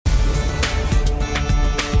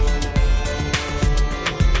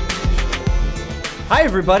Hi,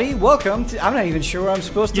 everybody. Welcome to... I'm not even sure where I'm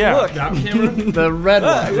supposed to look. That camera? The red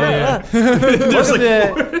one.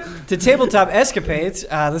 Welcome to Tabletop Escapades.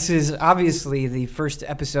 This is obviously the first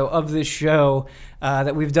episode of this show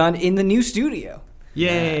that we've done in the new studio.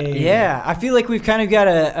 Yay. Yeah, I feel like we've kind of got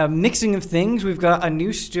a mixing of things. We've got a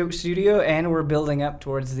new studio, and we're building up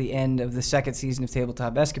towards the end of the second season of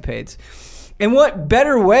Tabletop Escapades. And what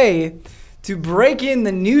better way to break in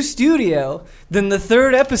the new studio than the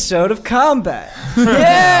third episode of Combat?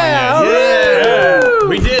 Yeah!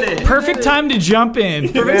 We did it. Perfect time to jump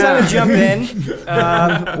in. Perfect time to jump in.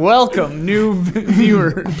 Welcome, new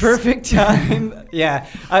viewers. Perfect time. Yeah.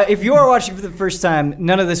 If you are watching for the first time,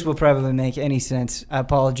 none of this will probably make any sense. I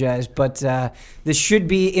apologize. But this should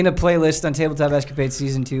be in a playlist on Tabletop Escapades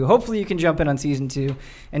Season 2. Hopefully you can jump in on Season 2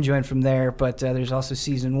 and join from there. But there's also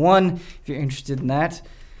Season 1 if you're interested in that.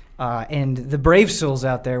 And the brave souls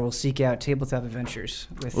out there will seek out tabletop adventures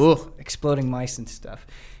with exploding mice and stuff.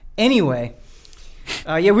 Anyway,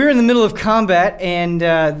 we're in the middle of combat,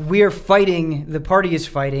 and we are fighting. The party is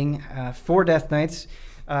fighting 4 Death Knights.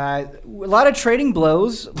 A lot of trading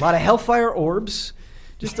blows, a lot of Hellfire orbs,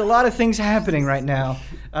 just a lot of things happening right now.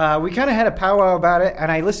 We kind of had a powwow about it,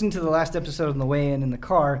 and I listened to the last episode on the way in the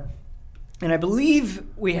car. And I believe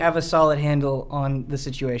we have a solid handle on the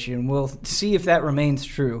situation. We'll see if that remains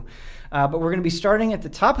true. But we're going to be starting at the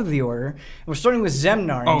top of the order. We're starting with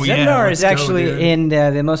Zemnar. Zemnar is actually in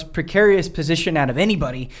the most precarious position out of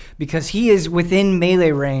anybody because he is within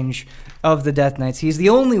melee range of the Death Knights. He's the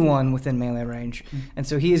only one within melee range. And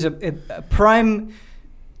so he is a prime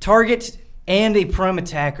target and a prime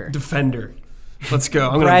attacker. Defender. Let's go.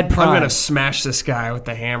 I'm going to smash this guy with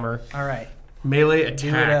the hammer. All right. Melee attack. Do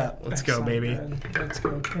it up. Let's go, baby. Let's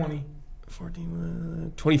go. 20.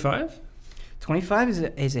 14, 25? 25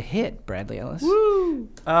 is a hit, Bradley Ellis. Woo!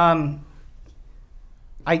 I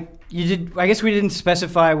guess we didn't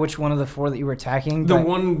specify which one of the 4 that you were attacking. The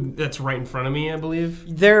one that's right in front of me, I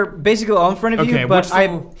believe. They're basically all in front of you, but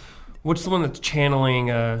what's the one that's channeling...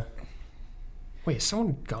 Wait, is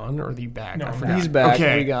someone gone or are they back? No, I forgot. He's back.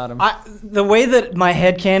 Okay. We got him. The way that my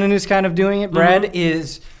headcanon is kind of doing it, Brad,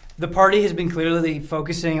 is... The party has been clearly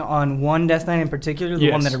focusing on one Death Knight in particular,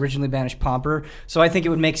 the one that originally banished Pomper. So I think it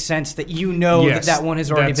would make sense that you know that one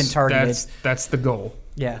has already been targeted. That's the goal.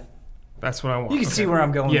 Yeah. That's what I want. You can see where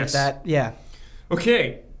I'm going with that. Yeah.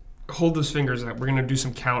 Okay. Hold those fingers up. We're going to do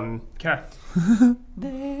some counting. Okay.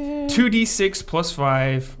 2d6 plus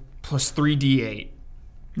 5 plus 3d8.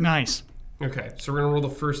 Nice. Okay. So we're going to roll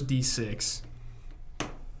the first d6.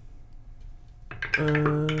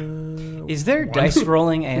 Is there dice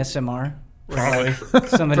rolling ASMR? Probably.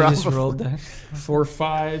 Somebody just rolled dice. 4,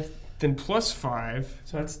 5, then plus 5.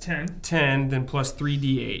 So that's 10. 10, then plus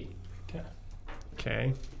 3d8. Okay.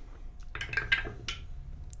 Okay.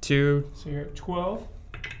 2. So you're at 12.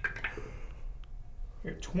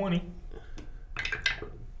 You're at 20.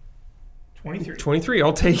 23. 23.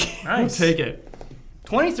 I'll take it. Nice. I'll take it.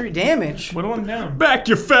 23 damage. Whittle him down. Back,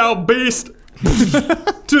 you foul beast!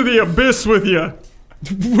 To the abyss with you.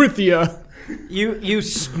 With you. You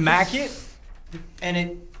smack it, and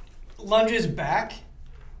it lunges back,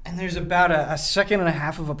 and there's about a second and a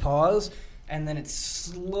half of a pause, and then it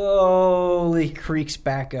slowly creaks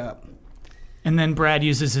back up. And then Brad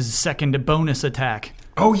uses his second bonus attack.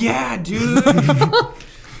 Oh, yeah, dude. A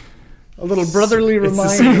little brotherly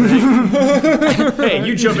reminder. Hey,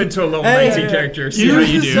 you jump into a level 19 character. See how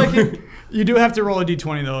you do. You do have to roll a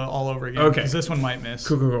d20, though, all over again. Okay. Because this one might miss.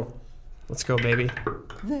 Cool. Let's go, baby.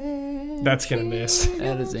 That's going to miss.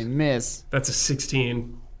 That is a miss. That's a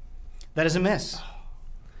 16. That is a miss.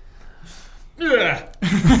 Yeah.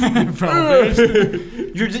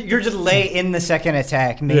 Your delay in the second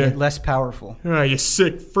attack made it less powerful. Oh, you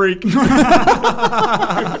sick freak. Would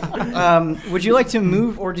you like to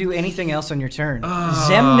move or do anything else on your turn?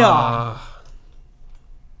 Zemnar.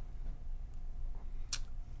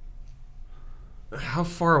 How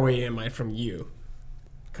far away am I from you,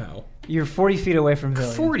 Kyle? You're 40 feet away from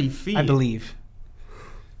Villian. 40 feet? I believe.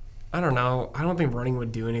 I don't know. I don't think running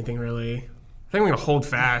would do anything, really. I think I'm going to hold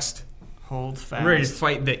fast. Hold fast. I'm ready to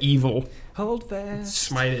fight the evil. Hold fast.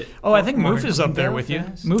 Smite it. Oh, I think Moof is up there with you.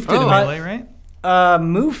 Fast. Moof did a melee, right?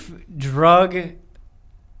 Moof drug...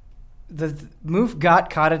 Moof got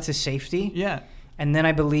Kata to safety. Yeah. And then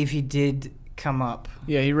I believe he did come up.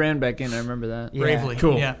 Yeah, he ran back in. I remember that. Yeah. Bravely.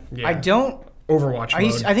 Cool. Yeah. I don't... Overwatch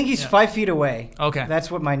mode. I think he's 5 feet away. Okay. That's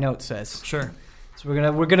what my note says. Sure. So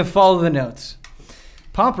we're gonna follow the notes.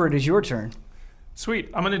 Pomper, it is your turn. Sweet.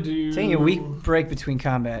 I'm going to do... Taking a week break between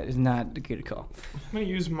combat is not a good call. I'm going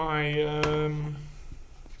to use my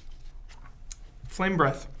Flame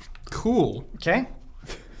Breath. Cool. Okay.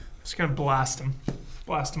 Just going to blast him.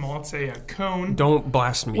 blast them all. It's a cone. Don't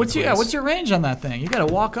blast me. What's please. what's your range on that thing? You got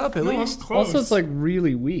to walk up at No, I'm least. close. Also, it's like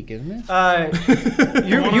really weak, isn't it?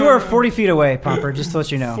 You are 40 feet away, Pomper, just to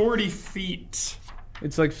let you know. 40 feet.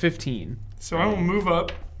 It's like 15. So I will move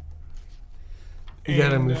up. You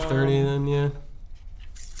gotta and, move 30 then, yeah.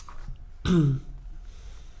 I've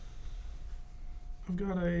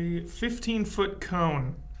got a 15-foot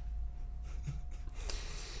cone.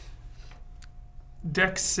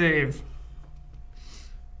 Dex save.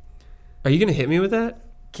 Are you gonna hit me with that?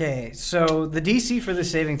 Okay, so the DC for the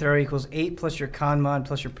saving throw equals 8 plus your con mod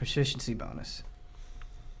plus your proficiency bonus.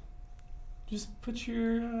 Just put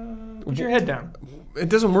your head down. It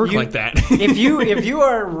doesn't work You- like that. if you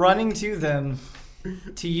are running to them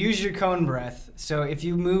to use your cone breath, so if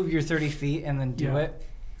you move your 30 feet and then do Yeah. it,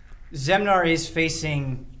 Zemnar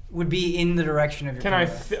would be in the direction of your Can cone I?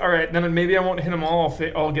 breath. All right, then maybe I won't hit them all.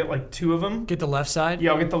 I'll get like 2 of them. Get the left side.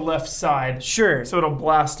 Yeah, I'll get the left side, Sure, so it'll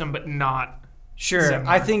blast them, but not. sure. Zemnar.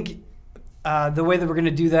 I think the way that we're going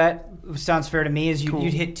to do that sounds fair to me is Cool.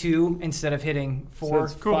 you'd hit 2 instead of hitting 4. So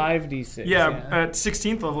it's Cool. 5d6. Yeah, at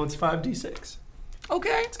 16th level, it's 5d6.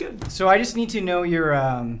 Okay. It's good. So I just need to know your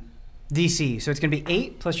DC. So it's going to be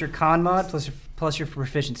 8 plus your con mod plus your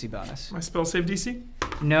proficiency bonus. My spell save DC?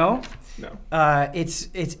 No, No. it's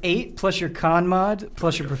 8 plus your con mod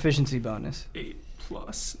plus your proficiency bonus. 8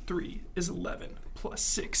 plus 3 is 11. Plus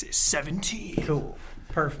 6 is 17. Cool,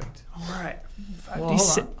 perfect. All right. Well,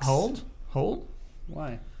 5d6. Hold.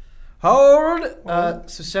 Why? Hold.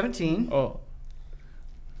 So 17. Oh.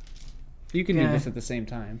 You can Yeah. do this at the same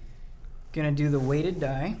time. Gonna do the weighted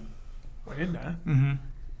die. Why didn't I? Mm-hmm.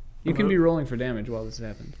 You can be rolling for damage while this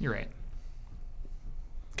happens. You're right.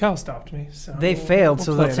 Cal stopped me. So They failed, we'll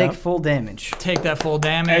so play they'll it take out. full damage. Take that full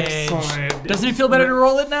damage. Excellent. Doesn't it feel better to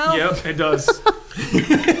roll it now? Yep, it does.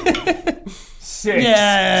 6.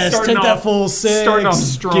 Yes. Starting Take that off- full 6. Starting off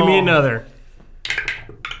strong. Give me another.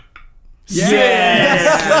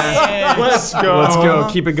 Yes. Let's go. Let's go.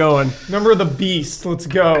 Keep it going. Number of the beast. Let's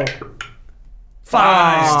go.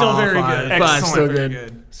 5. Still very Five. good. Five, still Very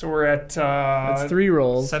good. So we're at That's 3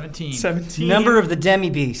 rolls. 17. 17. Number of the demi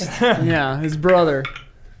beast. Yeah, his brother.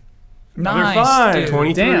 Nice. five. Dude.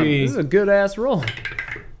 23. Damn, this is a good ass roll.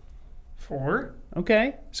 4.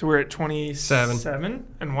 Okay, So we're at 27.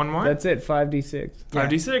 And one more. that's it. 5d6.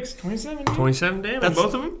 5d6. 27. 27 damage. On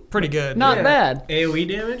both of them? Pretty good. Not Yeah. bad. AoE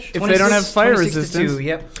damage? If they don't have fire 26 to resistance. 2,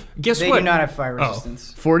 yep. Guess They what? do not have fire Oh.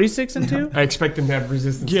 resistance. 46 and 2? I expect them to have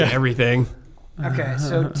resistance Yeah. to everything. Okay,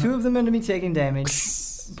 so 2 of them are to be taking damage.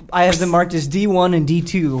 I have them marked as D1 and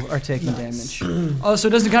D2 are taking damage. Oh, so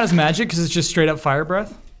it doesn't count as magic because it's just straight up fire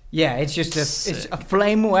breath? Yeah, it's just it's a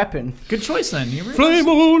flame weapon. Good choice then. You realize? Flame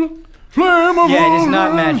on! Flame on! Yeah, it is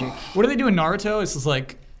not magic. What do they do in Naruto? It's just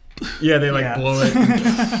like, Yeah, they like Yeah. blow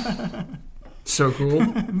it. So cool.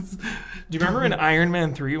 Do you remember in Iron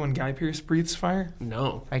Man 3 when Guy Pearce breathes fire?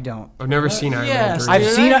 No. I don't. I've never seen Iron Man yes. 3. I've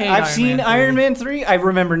Dude, seen I hate I've Iron seen Man Iron Man 3. I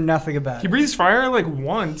remember nothing about He it. breathes fire like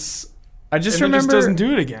once, I just and then remember. just doesn't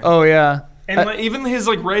do it again. Oh, yeah. And like, even his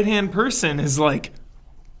like right hand person is like,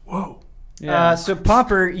 whoa. Yeah. So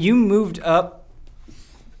Pomper, you moved up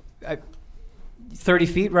 30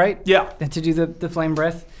 feet, right? Yeah. To do the flame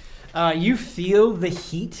breath. You feel the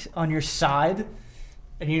heat on your side,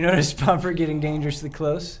 and you notice Pomper getting dangerously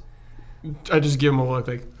close. I just give him a look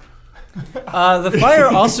like, The fire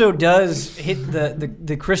also does hit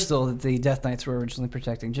the crystal that the Death Knights were originally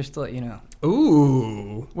protecting, just to let you know.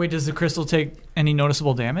 ooh. wait, does the crystal take any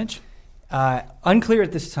noticeable damage? Unclear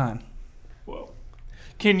at this time. Whoa.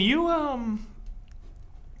 Can you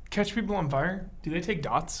catch people on fire? Do they take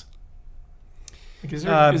dots? Like, is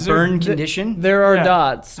there, Burn condition. There are Yeah.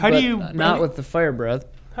 dots. How do but you- Not with the fire breath.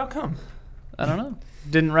 How come? I don't know.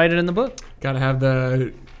 Didn't write it in the book. Gotta have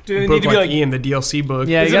the Do they book need to be like like? Ian, the DLC book.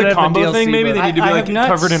 Yeah, Is you it gotta a have the combo DLC thing? Maybe book. they need to be I like have not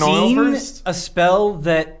covered in oil seen first. a spell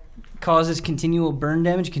that causes continual burn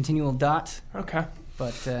damage, continual dot. Okay.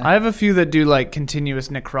 But I have a few that do like continuous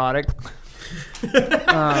necrotic.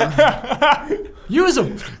 Use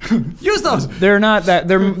them. Use those. They're not that.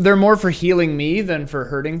 They're more for healing me than for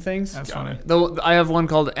hurting things. That's funny. Though I have one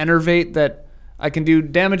called Enervate that I can do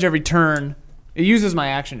damage every turn. It uses my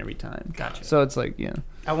action every time. Gotcha. So it's like, yeah.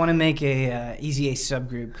 I want to make a Easy A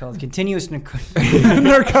subgroup called Continuous Narcotic.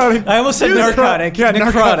 I almost said narcotic. Yeah,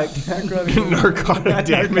 necrotic. narcotic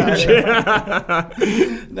damage.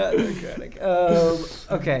 Not narcotic.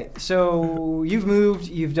 Okay, so you've moved.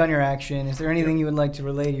 You've done your action. Is there anything you would like to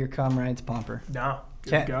relay to your comrades, Pomper? No.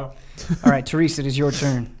 Good Okay. to go. All right, Teresa, it is your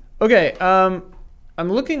turn. Okay. I'm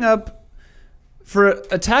looking up for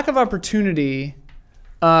attack of opportunity.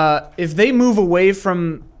 If they move away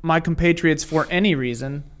from my compatriots for any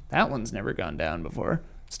reason, That one's never gone down before.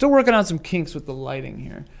 Still working on some kinks with the lighting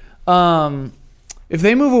here. If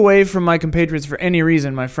they move away from my compatriots for any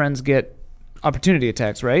reason, my friends get opportunity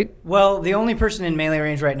attacks, right? Well, the only person in melee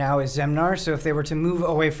range right now is Zemnar, so if they were to move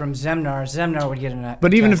away from Zemnar, Zemnar would get an attack.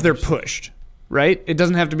 But even if they're pushed, right? It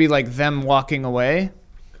doesn't have to be like them walking away.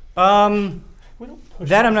 We don't push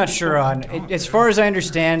That them. I'm not sure on. As far as I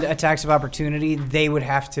understand, attacks of opportunity, they would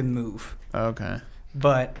have to move. Okay.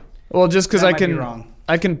 But Well, just because that I might be can, wrong.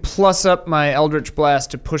 I can plus up my Eldritch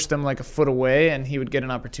Blast to push them like a foot away, and he would get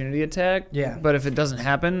an opportunity attack. Yeah. But if it doesn't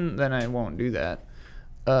happen, then I won't do that.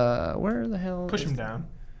 Where the hell? Push is him down.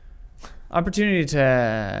 Opportunity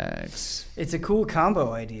attacks. It's a cool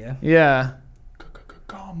combo idea. Yeah.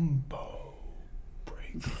 Combo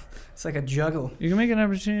breaker. It's like a juggle. You can make an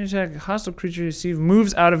opportunity attack. Hostile creature you receive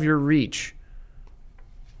moves out of your reach.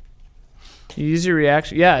 You use your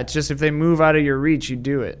reaction. Yeah, it's just if they move out of your reach, you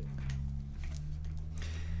do it.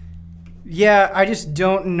 Yeah, I just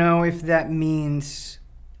don't know if that means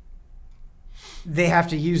they have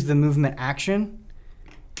to use the movement action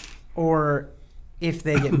or if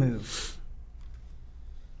they get moved.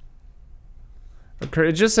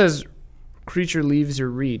 It just says creature leaves your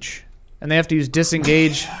reach. And they have to use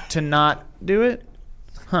disengage to not do it?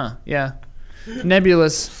 Huh, yeah.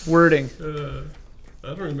 Nebulous wording. I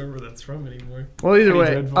don't remember where that's from anymore. Well, either Pretty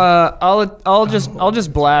way, dreadful. I'll just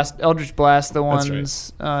Eldritch Blast the That's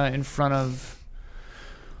ones in front of.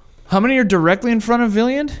 How many are directly in front of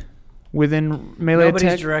Villiand? Within melee Nobody's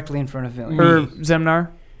attack? directly in front of Villian. Or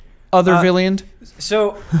Zemnar? Other Villiand?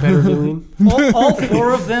 So Better villain. all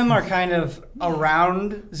four of them are kind of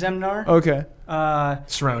around Zemnar. Okay.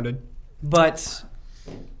 Surrounded. But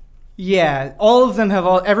yeah, all of them have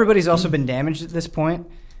everybody's also been damaged at this point.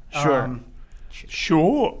 Sure.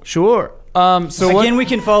 Sure. Sure. So again, what? we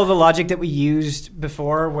can follow the logic that we used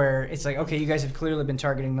before, where it's like, okay, you guys have clearly been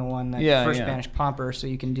targeting the one that Yeah, first yeah. banished Pomper, so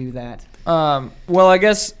you can do that. Well, I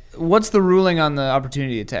guess what's the ruling on the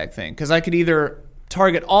opportunity attack thing? Because I could either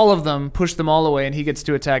target all of them, push them all away, and he gets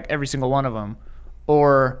to attack every single one of them,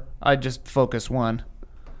 or I just focus one.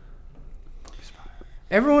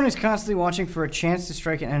 Everyone is constantly watching for a chance to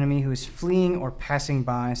strike an enemy who is fleeing or passing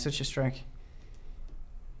by. Such a strike.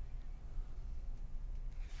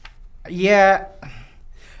 Yeah,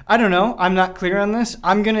 I don't know. I'm not clear on this.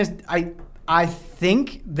 I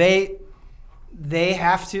think they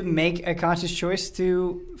have to make a conscious choice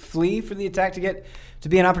to flee for the attack to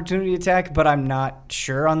be an opportunity attack, but I'm not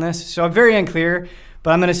sure on this. So I'm very unclear.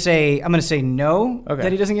 But I'm gonna say no, Okay.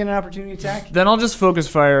 that he doesn't get an opportunity attack. Then I'll just focus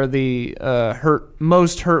fire the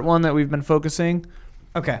most hurt one that we've been focusing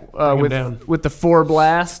Okay. Bring him down. with the 4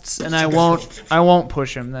 blasts, and I won't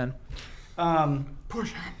push him then.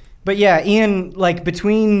 Push. But yeah, Ian, like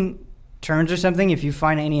between turns or something, if you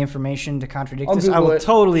find any information to contradict I'll this, I Google will it.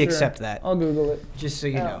 totally Sure. accept that. I'll Google it. Just so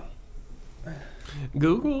you know.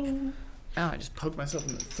 Google. Ow, I just poked myself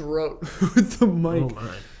in the throat with the mic. Oh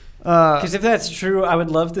my. Because if that's true, I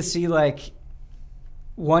would love to see like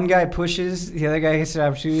one guy pushes, the other guy gets an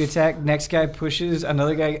opportunity attack, next guy pushes,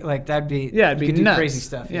 another guy, like that'd be Yeah, it'd you be could do nuts. crazy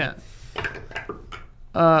stuff. Yeah.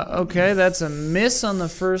 Okay, that's a miss on the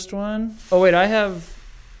first one. Oh wait, I have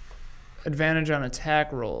advantage on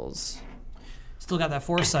attack rolls. Still got that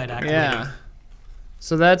foresight activated. Yeah.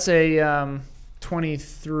 So that's a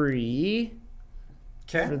 23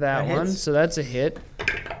 Okay. for that one. So that's a hit.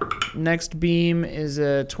 Next beam is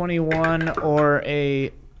a 21 or a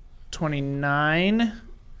 29.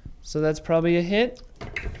 So that's probably a hit.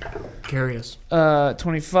 Curious.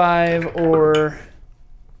 25 or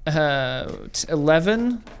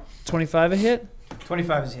 11. 25 a hit.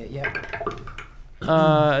 25 is a hit.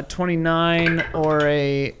 Yep. 29 or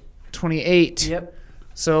a 28. Yep.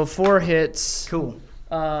 So 4 hits. Cool.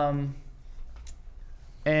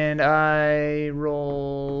 And I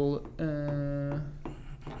roll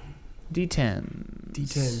D10.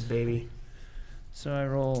 D10s, baby. So I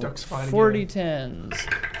roll Ducks fly 4 together. D10s.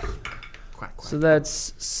 Quack, quack. So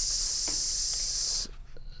that's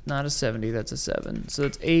not a 70, that's a 7. So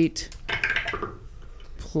it's 8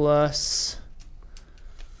 plus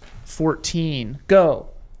 14. Go.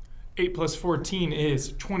 8 plus 14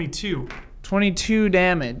 is 22. 22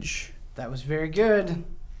 damage. That was very good.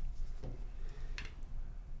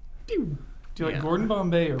 Do you like Yeah. Gordon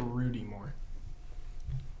Bombay or Rudy more?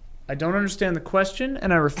 I don't understand the question,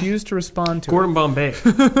 and I refuse to respond to Gordon Bombay.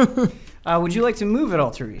 Would you like to move at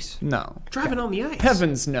all, Therese? it. No. Driving on the ice.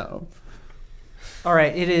 Heavens no. All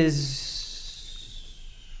right, it is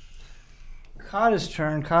Kata's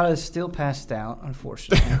turn. Kata is still passed out,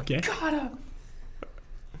 unfortunately. Okay. Get up.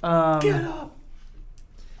 Oh,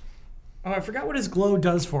 I forgot what his glow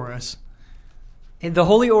does for us. The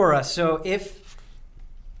Holy Aura. So if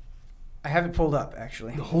I have it pulled up,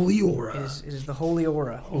 actually, The Holy Aura. it is the Holy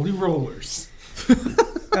Aura. Holy rollers.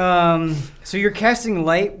 So you're casting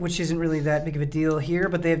light, which isn't really that big of a deal here,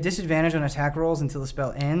 but they have disadvantage on attack rolls until the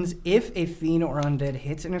spell ends. If a fiend or undead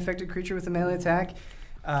hits an affected creature with a melee attack,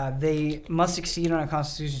 they must succeed on a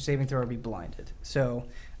Constitution saving throw or be blinded. So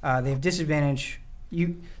they have disadvantage.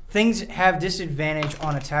 Things have disadvantage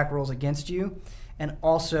on attack rolls against you, and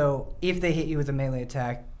also if they hit you with a melee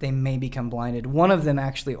attack, they may become blinded. One of them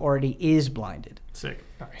actually already is blinded. Sick.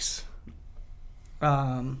 Nice.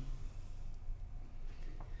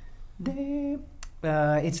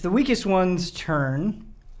 It's the weakest one's turn.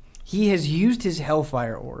 He has used his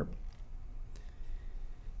Hellfire Orb.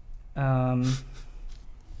 Fucking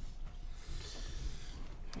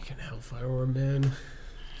Hellfire Orb, man.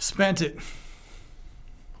 Spent it.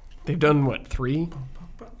 They've done, what, 3?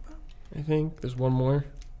 I think. There's one more.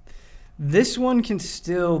 This one can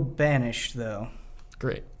still banish, though.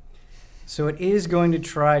 Great. So it is going to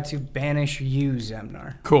try to banish you,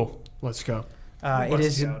 Zemnar. Cool. Let's go. It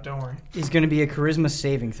Let's go, don't worry. is going to be a Charisma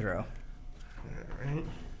saving throw. Alright.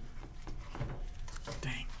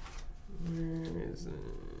 Dang. Where is it?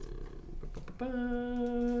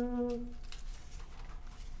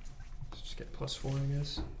 Let's just get +4, I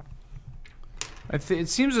guess. It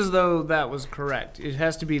seems as though that was correct. It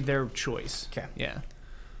has to be their choice. 'Kay. Yeah.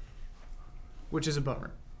 Which is a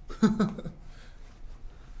bummer.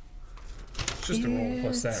 It's just a roll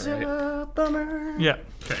plus that, right? A bummer. Yeah.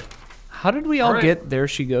 Okay. How did we all All right. get There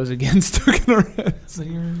She Goes Again stuck in our heads?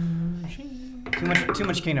 Too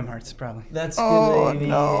much Kingdom Hearts, probably. That's Oh, good.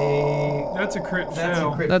 no. That's a crit That's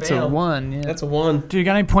fail. a crit That's fail. a 1, yeah. That's a 1. Dude, you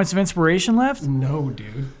got any points of inspiration left? No,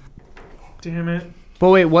 dude. Damn it. But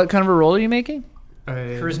wait, what kind of a roll are you making?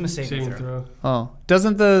 Charisma saving throw. Oh.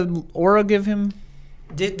 Doesn't the aura give him...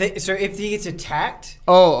 So if he gets attacked,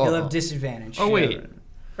 Oh, he'll have disadvantage. Oh, wait.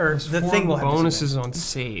 Or the thing will have bonuses on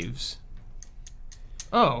saves.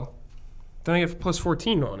 Oh. Then I get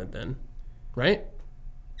 +14 on it then. Right?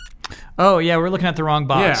 Oh, yeah, we're looking at the wrong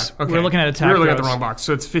box. Yeah. Okay. We're looking at attack We were looking at the throws. wrong box.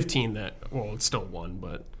 So it's 15 that. Well, it's still 1,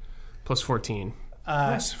 but +14.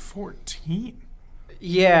 Plus 14.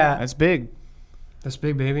 Yeah. That's big. That's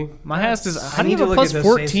big, baby. My house is... I How do you need to have a look at plus those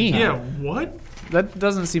saves 14? sometime. Yeah, what? That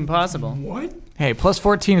doesn't seem possible. What? Hey, plus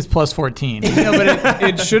 14 is plus 14. No, but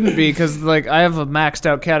it shouldn't be because like I have a maxed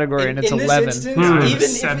out category and it's in 11. This instance, Hmm. even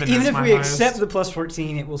Seven if is if my we highest. accept the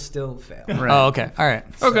 +14, it will still fail. Right. Oh, okay. All right.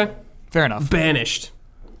 Okay. Fair enough. Banished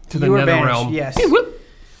to the You are nether banished, realm. yes.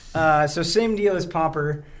 So same deal as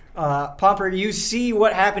Pomper. Pomper, you see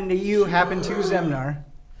what happened to you happen to Zemnar.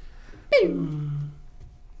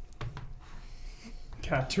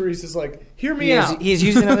 Okay. Teresa's like, hear me He has, out. he has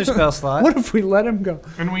used another spell slot. What if we let him go?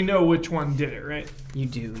 And we know which one did it, right? You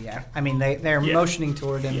do, yeah. I mean, they're Yeah. motioning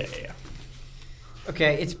toward him. Yeah.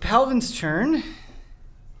 Okay, it's Palvin's turn.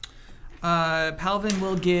 Palvin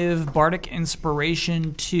will give Bardic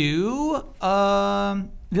Inspiration to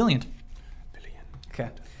Villiant. Okay,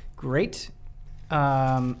 great.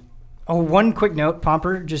 One quick note,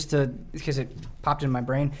 Pomper, just because it popped in my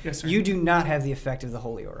brain. Yes, sir. You do not have the effect of the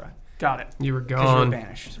Holy Aura Got it. You were because you're gone.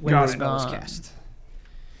 banished when Got the it. spell is Gone. cast.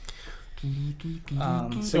 So you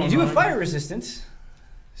Don't do have mind. fire resistance.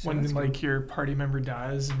 So When that's like your party member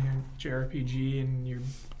dies in your JRPG and you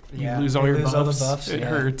lose all your all the buffs. buffs. It yeah,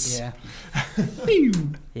 hurts. Yeah.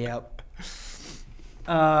 Yep.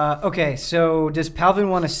 Okay, so does Palvin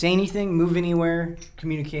want to say anything, move anywhere,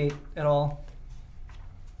 communicate at all?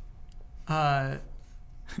 Oh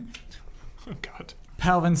God.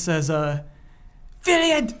 Palvin says,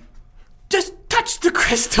 Villiant, just touch the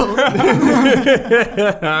crystal.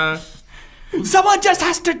 Someone just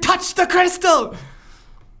has to touch the crystal.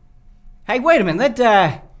 Hey, wait a minute.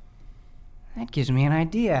 That gives me an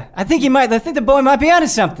idea. I think the boy might be onto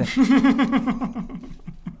something.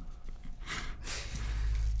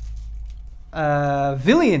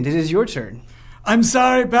 Villian, it is your turn. I'm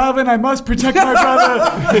sorry, Palvin. I must protect my brother.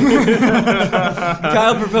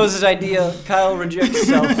 Kyle proposes idea. Kyle rejects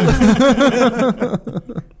self.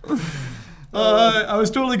 I was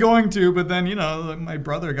totally going to, but then, my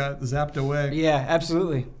brother got zapped away. Yeah,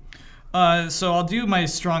 absolutely. So I'll do my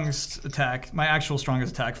strongest attack, my actual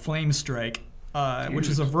strongest attack, Flame Strike, which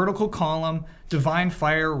is a vertical column, divine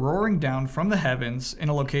fire roaring down from the heavens in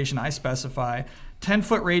a location I specify,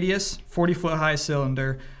 10-foot radius, 40-foot high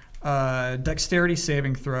cylinder, dexterity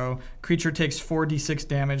saving throw. Creature takes 4d6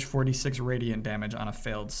 damage, 4d6 radiant damage on a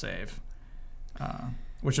failed save,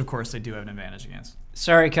 which of course they do have an advantage against.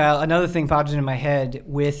 Sorry, Kyle. Another thing popped into my head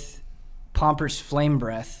with Pomper's Flame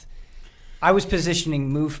Breath. I was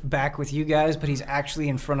positioning Moof back with you guys, but he's actually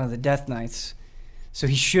in front of the Death Knights. So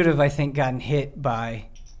he should have, I think, gotten hit by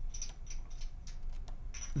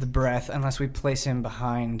the breath unless we place him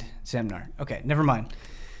behind Zemnar. Okay, never mind.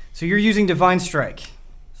 So you're using Divine Strike.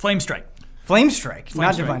 Flame Strike. Flame Strike, Flame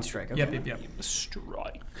not Strike. Divine Strike. Okay. Yep.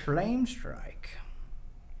 Strike. Flame Strike.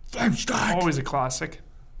 Flame Strike. Always a classic.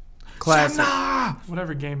 Classic.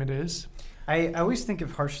 Whatever game it is. I always think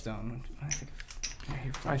of Hearthstone.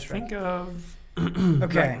 I think of Okay.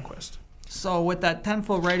 Dragon Quest. So with that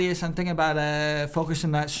 10-foot radius, I'm thinking about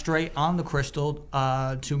focusing that straight on the crystal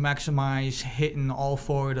to maximize hitting all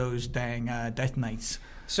 4 of those dang Death Knights.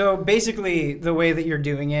 So basically, the way that you're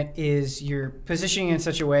doing it is you're positioning it in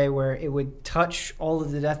such a way where it would touch all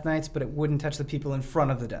of the Death Knights, but it wouldn't touch the people in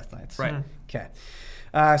front of the Death Knights. Right. Okay.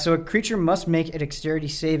 So a creature must make a dexterity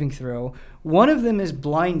saving throw. One of them is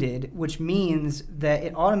blinded, which means that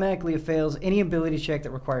it automatically fails any ability check that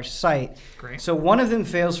requires sight. Great. So one of them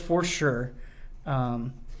fails for sure.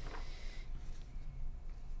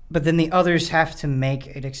 But then the others have to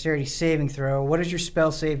make a dexterity saving throw. What is your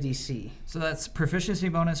spell save DC? So that's proficiency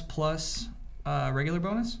bonus plus regular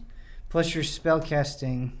bonus? Plus your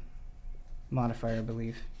spellcasting modifier, I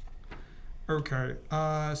believe. Okay.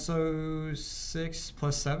 So 6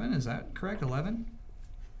 plus 7, is that correct? 11?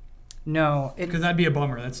 No, Because that'd be a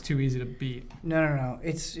bummer. That's too easy to beat. no.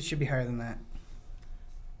 It should be higher than that.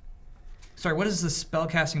 Sorry, what is the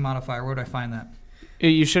spellcasting modifier? Where would I find that?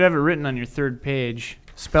 You should have it written on your third page.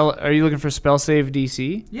 Are you looking for spell save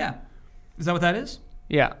DC? Yeah. Is that what that is?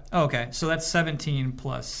 Yeah. Oh, okay. So that's 17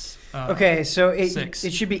 plus... Okay, so it 6.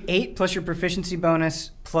 should be 8 plus your proficiency bonus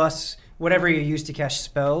plus whatever you use to cast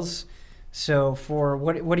spells. So for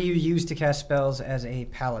what do you use to cast spells as a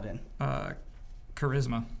paladin?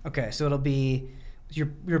 Charisma. Okay, so it'll be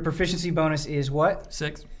your proficiency bonus is what?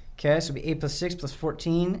 6 Okay, so it'll be 8 plus 6 plus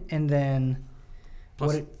 14, and then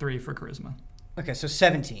plus what 3 for charisma. okay, so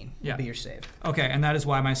 17 Yeah. will be your save. Okay, and that is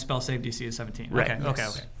why my spell save DC is 17. Right, Okay,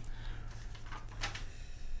 yes. okay.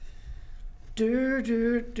 Do,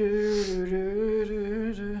 do, do, do,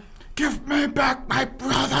 do, do. Give me back my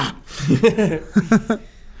brother. All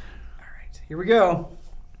right, here we go.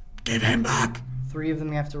 Give him back. 3 of them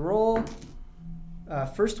you have to roll.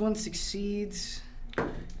 First one succeeds.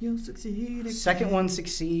 You'll succeed. Second one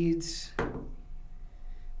succeeds.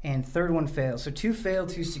 And third one fails. So 2 fail,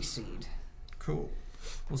 2 succeed. Cool.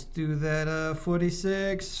 Let's do that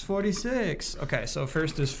 46. Okay, so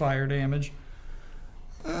first is fire damage.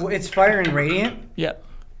 Well, it's fire and radiant. Yep.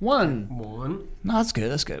 1. One. No, that's good.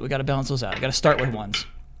 That's good. We got to balance those out. We got to start with ones.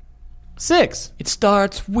 6. It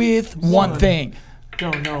starts with one thing.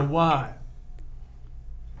 Don't know why.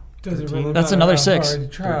 Does it really That's matter another how 6. hard you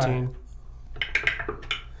try? 13.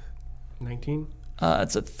 19.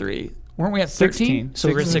 It's a 3. Weren't we at 13? 16. So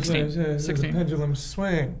we're at 16. There's a 16. pendulum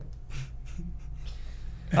swing.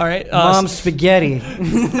 All right. Mom spaghetti.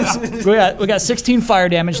 We got 16 fire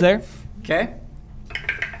damage there. Okay.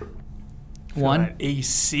 1.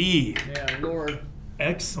 AC. Yeah, Lord.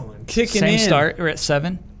 Excellent. Kicking Same in. start. We're at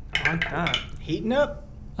 7. I like that. Heating up.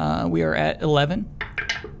 We are at 11.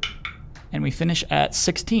 And we finish at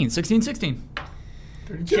 16. 16.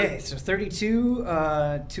 Okay, so 32.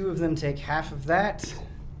 2 of them take half of that.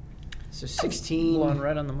 So 16. Blowing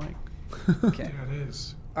right on the mic. Okay. Yeah, it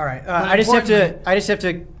is. All right. I just have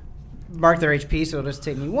to mark their HP, so it'll just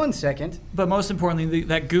take me 1 second. But most importantly,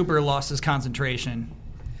 that goober lost his concentration.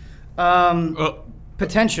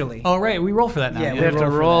 Potentially. Oh, right. We roll for that now. Yeah, We have to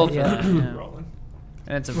roll for that, that. Yeah. Rolling.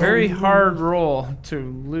 And it's a very hard roll to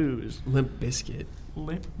lose. Limp Biscuit.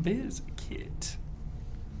 Limp Biscuit.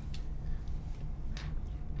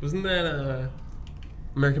 Wasn't that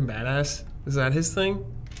American Badass? Is that his thing?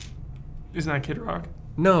 Isn't that Kid Rock?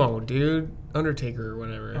 No, dude. Undertaker or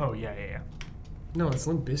whatever. Oh, yeah. No, it's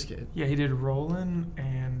Limp Biscuit. Yeah, he did Rollin'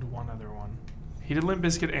 and one other one. He did Limp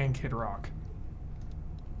Bizkit and Kid Rock.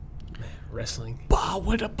 Wrestling. Was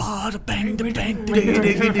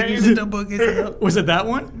Was it that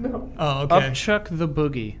one? No. Oh, okay. Upchuck the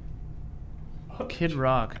Boogie. Kid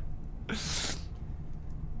Rock.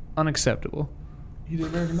 Unacceptable. He did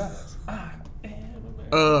American Badass.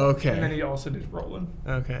 Oh, And then okay. he also did Rollin'.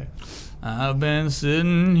 Okay. I've been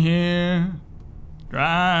sitting here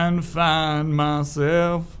trying to find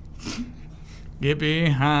myself, get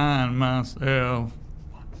behind myself,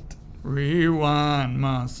 rewind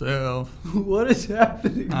myself. What is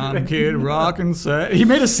happening? I'm Kid Rock and sad. He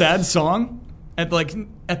made a sad song at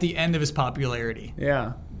the end of his popularity.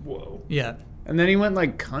 Yeah. Whoa. Yeah, And then he went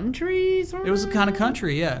like country sort it was kind of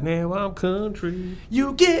country. Yeah. Now I'm country.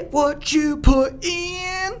 You get what you put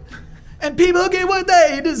in. And people get what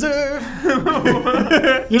they deserve.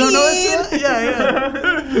 You don't know that song?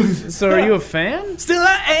 Yeah. So are you a fan? Still,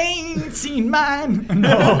 I ain't seen mine.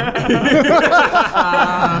 No.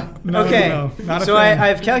 Okay, not a so fan.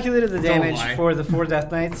 I've calculated the damage lie. for the 4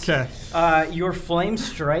 Death Knights. Okay. Your Flame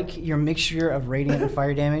Strike, your mixture of radiant and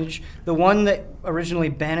fire damage, the one that originally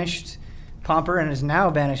banished Pomper and has now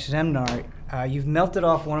banished Zemnar, you've melted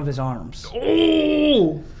off one of his arms.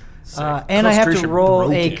 Oh! And I have to Concentration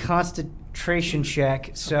roll a broken. concentration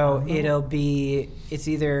check, so it's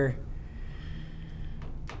either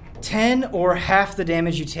 10 or half the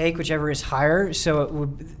damage you take, whichever is higher. So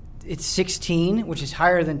it's 16, which is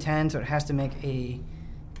higher than 10, so it has to make a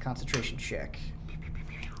concentration check.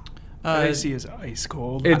 AC is ice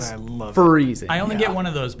cold. It's and I love freezing. I only get one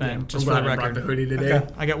of those, Ben, just for the I'm glad I brought record. the hoodie today. Okay.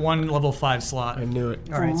 I get one level 5 slot. I knew it.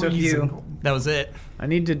 All right, so if you That was it. I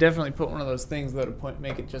need to definitely put one of those things that would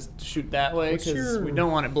make it just shoot that way What's because your- we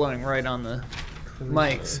don't want it blowing right on the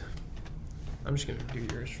mics. I'm just gonna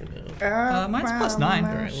do yours for now. Mine's plus 9.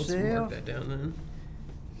 All right, let's mark that down then.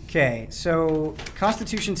 Okay, so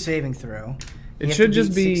Constitution saving throw. You It have should to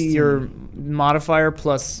just beat be 16. your modifier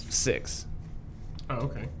plus 6. Oh,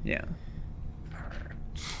 okay. Yeah.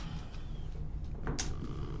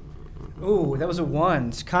 Ooh, that was a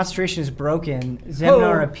 1. Concentration is broken.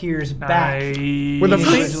 Zemnar appears back. With a Yes.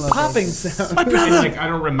 faint Original popping location. sound. It's like I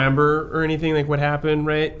don't remember or anything like what happened,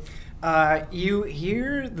 right? You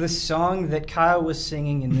hear the song that Kyle was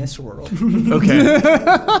singing in this world. Okay.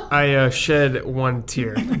 I shed one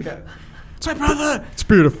tear. It's my brother. It's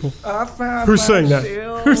beautiful. Who sang that?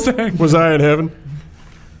 Who sang? Was I in heaven?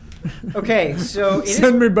 Okay, so it is,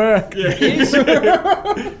 Send me back. it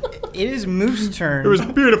is Moof's turn. It was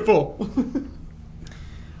beautiful.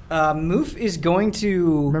 Moof is going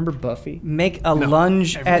to Remember Buffy? make a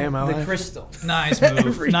lunge Every at day of my the life. crystal. Nice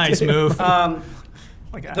move. Nice move.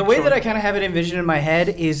 Like The way that I kind of have it envisioned in my head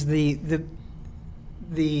is the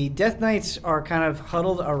Death Knights are kind of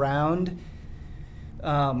huddled around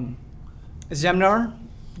Zemnar,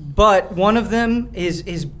 but one of them is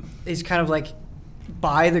kind of like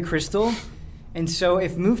by the crystal. And so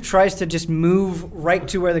if Moof tries to just move right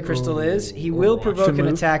to where the crystal is, he will provoke an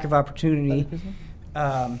move? attack of opportunity.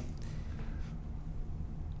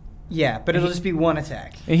 Yeah, but it'll just be one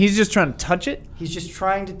attack. And he's just trying to touch it? He's just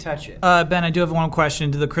trying to touch it. Ben, I do have one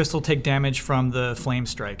question. Did the crystal take damage from the flame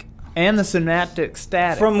strike? And the synaptic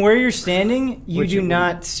static. From where you're standing, you Which do it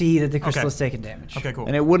not see that the crystal Okay. is taking damage. Okay, cool.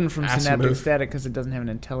 and it wouldn't from Ass synaptic move. static because it doesn't have an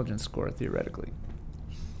intelligence score, theoretically.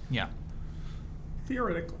 Yeah.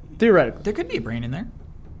 Theoretically. Theoretically. There could be a brain in there.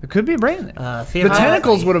 There could be a brain in there. The The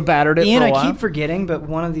tentacles would have battered it Ian, for a I while. keep forgetting, but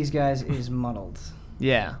one of these guys is muddled,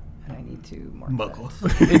 Yeah. and I need to mark Muckle.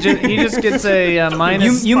 He just gets a that.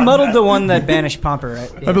 minus... You muddled the one that banished Pomper,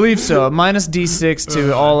 right? I believe so. A minus D6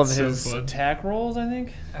 to Oh, all of that's so his fun. attack rolls, I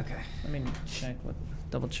think. Okay. Let me check.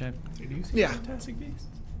 Double check. Yeah. Fantastic Beasts.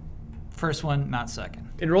 First one, not second.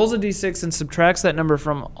 It rolls a D6 and subtracts that number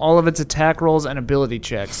from all of its attack rolls and ability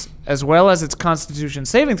checks, as well as its Constitution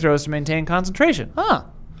saving throws to maintain concentration. Huh.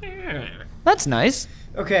 That's nice.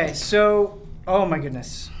 Okay, so, oh my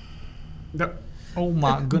goodness. Oh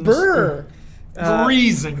my goodness.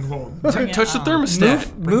 Freezing cold. Bring it Touch the on.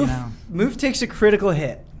 thermostat. Bring it on. Move takes a critical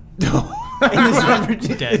hit.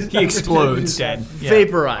 Dead. He explodes. Dead. Yeah.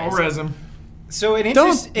 Vaporized. I'll res him. So an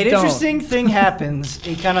Don't. interesting thing happens.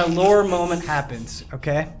 A kind of lore moment happens.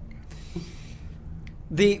 Okay.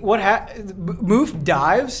 Moof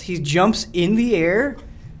dives. He jumps in the air.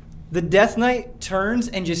 The Death Knight turns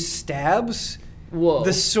and just stabs. Whoa.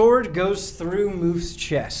 The sword goes through Moof's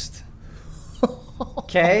chest.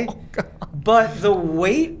 Okay? But the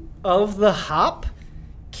weight of the hop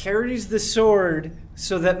carries the sword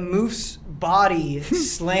so that Moof's body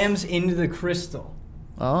slams into the crystal.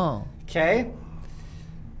 Oh. Okay?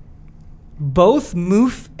 Both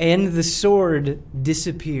Moof and the sword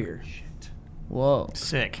disappear. Whoa.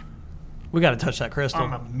 Sick. We got to touch that crystal.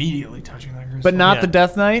 I'm immediately touching that crystal. But not Yeah. the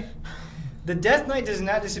Death Knight? The Death Knight does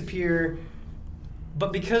not disappear,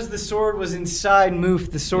 but because the sword was inside Moof,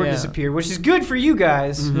 the sword Yeah. disappeared, which is good for you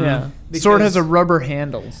guys. Yeah. The Because- sword has a rubber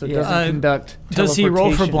handle, so it Yeah. doesn't conduct Does he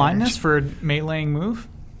roll for teleportation blindness energy. for meleeing move?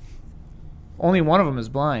 Only one of them is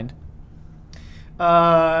blind.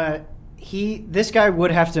 This guy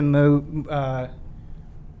would have to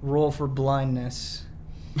roll for blindness.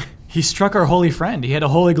 He struck our holy friend. He had a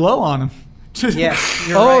holy glow on him. Yes,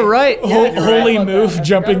 you're Oh, right. right. Yeah, you're Holy right about move that. I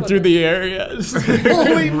jumping forgot through about the air.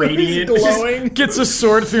 Holy radiant glowing. Gets a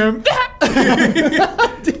sword through him.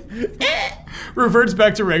 Reverts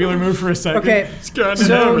back to regular move for a second. Okay, gone to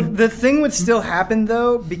so heaven. the thing would still happen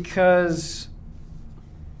though because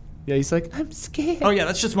Yeah, he's like, I'm scared. Oh yeah,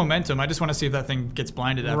 that's just momentum. I just want to see if that thing gets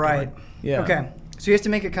blinded afterward. Right. Yeah. Okay. So he has to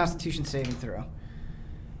make a Constitution saving throw.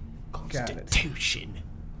 Got it. Constitution.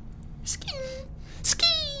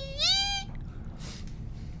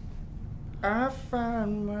 I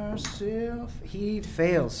find myself. He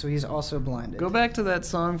fails, so he's also blinded. Go back to that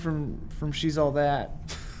song from She's All That.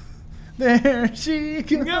 There she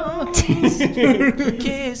goes.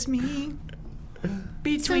 Kiss me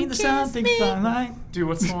between the something sunlight. Dude,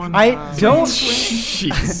 what's the one? I don't.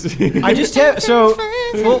 Jeez. I just have so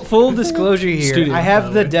full disclosure here. Studio, I by have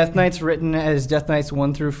the the way. Death Knights written as Death Knights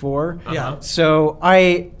 1 through 4. Yeah. So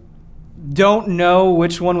I don't know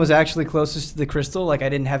which one was actually closest to the crystal. Like I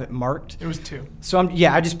didn't have it marked. It was 2. So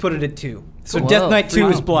I just put it at 2. So Whoa. Death Knight 2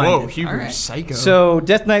 is Whoa, blinded. Huber, Alright. psycho. So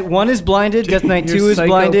Death Knight 1 is blinded, Death Knight Your 2 is psycho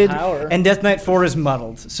blinded, power. and Death Knight 4 is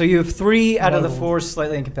muddled. So you have 3 out of the Muddled. 4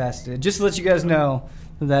 slightly incapacitated. Just to let you guys know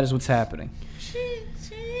that is what's happening.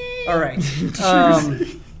 All right.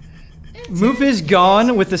 Moof is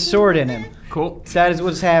gone with the sword in him. cool. That is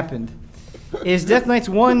what's happened. It is Death Knight's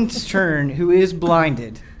 1's turn, who is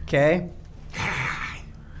blinded. Okay?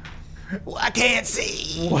 Well, I can't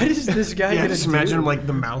see. What is this guy Yeah, gonna just do? imagine him like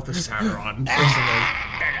the mouth of Sauron.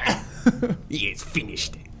 He is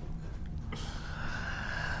finished.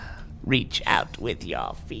 Reach out with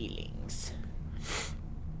your feelings.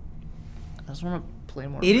 I just want to play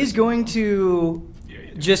more. It is going to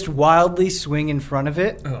just wildly swing in front of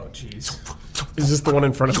it. Oh, jeez. Is this the one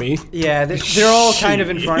in front of me? Yeah, they're all kind of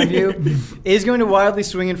in front of you. It is going to wildly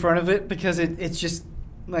swing in front of it because it's just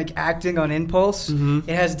like acting on impulse. Mhm.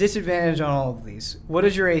 It has disadvantage on all of these. What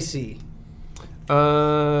is your AC?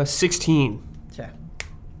 16. Okay.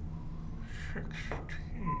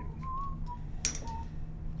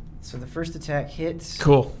 So the first attack hits.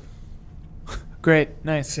 Cool. Great.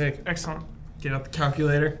 Nice. Sick. Excellent. Get out the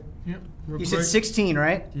calculator. Yep. Real You quick. said 16,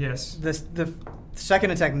 right? Yes. The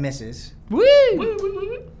second attack misses. Woo!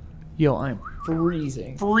 Yo, I'm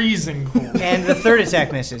freezing. Freezing cold. And the third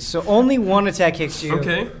attack misses. So only one attack hits you.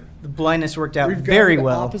 Okay. The blindness worked out very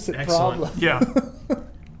well. Opposite Excellent. problem. Yeah.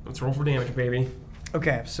 Let's roll for damage, baby.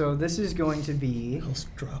 Okay, so this is going to be Let's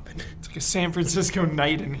drop it. It's like a San Francisco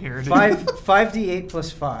night in here. Dude. 5d8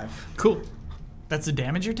 plus 5. Cool. That's the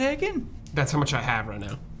damage you're taking? That's how much I have right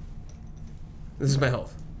now. This is my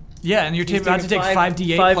health. Yeah, and you're He's about to take taking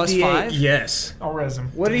 5d8 plus 5d8. 5? Yes. I'll res him.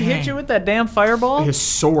 What did he hit Dang. you with, that damn fireball? His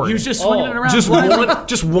sword. He was just swinging it around.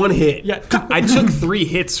 just one hit. Yeah. I took 3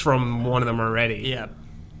 hits from one of them already. Yeah.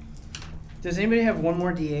 Does anybody have one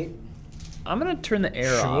more d8? I'm going to turn the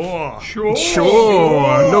air off. Sure.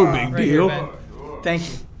 No big Right deal. here, Ben. Thank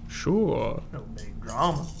you. Sure. No big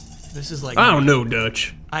drama. This is like I don't know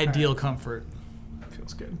Dutch. ideal comfort.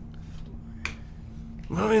 Feels good.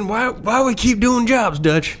 I mean, why we keep doing jobs,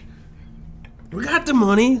 Dutch? We got the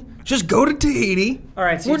money. Just go to Tahiti. All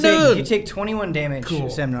right, so We're done. you take 21 damage, Cool.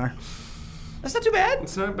 Semnar. That's not too bad.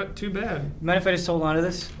 It's not too bad. Mind if I just hold on to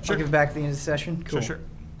this? Sure. I'll give it back at the end of the session. Cool. Sure.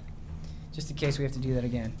 Just in case we have to do that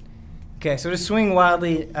again. Okay, so to swing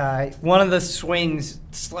wildly, one of the swings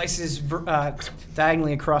slices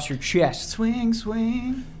diagonally across your chest. Swing,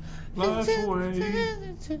 swing. Life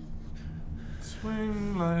away.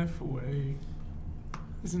 Swing life away.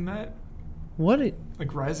 Isn't that What?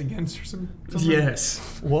 like Rise Against or something? Yes.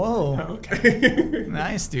 Whoa. Okay.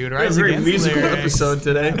 Nice, dude. A Rise very against musical lyrics. episode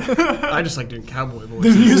today. I just like doing cowboy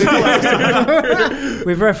voices.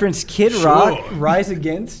 We've referenced Kid Sure. Rock, Rise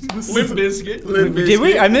Against. Limp Bizkit. Did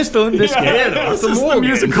we? I missed the Limp Bizkit. Yeah, that's This is the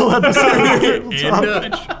musical episode. And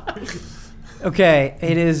Dutch. Okay,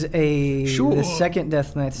 it is the Sure. second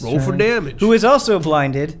Death Knight's Roll for turn, damage. who is also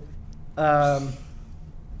blinded.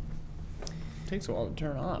 Takes a while to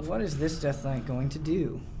turn off. What is this Death Knight going to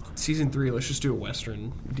do? Season 3, let's just do a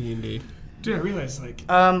Western D&D. Dude, I realized like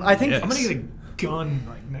I think Yeah. I'm gonna get a gun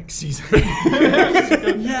like next season.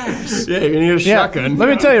 Yes. Yeah, you're gonna need a shotgun. Let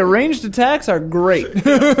me tell you, ranged attacks are great.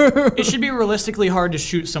 It should be realistically hard to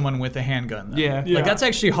shoot someone with a handgun, though. Yeah. Like, that's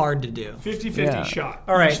actually hard to do. 50-50 Yeah. shot.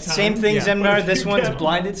 All right, each time. same thing, Yeah. But Zemnar. if This you one's get 'em-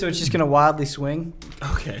 blinded, so it's just going to wildly swing.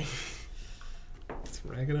 Okay. Let's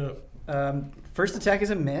rack it up. First attack is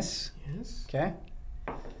a miss. Yes. Okay.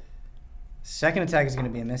 Second attack is going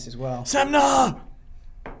to be a miss as well. Semna!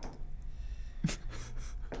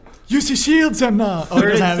 Use your shield, Semna! Oh, he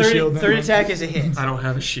doesn't have a shield. third attack is a hit. I don't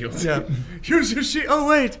have a shield. Yeah. Use your shield. Oh,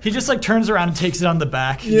 wait. He just, like, turns around and takes it on the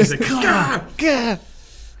back. He's like, God,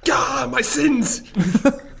 God, my sins.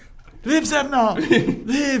 Live, Semna!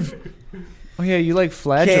 Live! Oh yeah, you like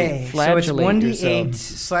Okay, so it's flagellate 1d8 yourself.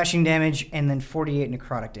 slashing damage and then 48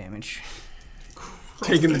 necrotic damage.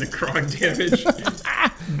 Taking the necrotic damage.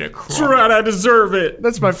 That's right, I deserve it.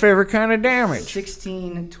 That's my favorite kind of damage.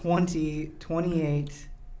 16, 20, 28,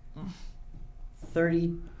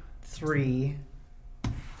 33.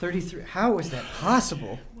 33. How is that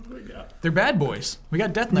possible? They're bad boys. We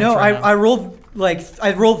got death knights. No, right now. I rolled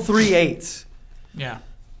I rolled 3 8s. Yeah.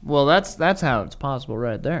 Well, that's how it's possible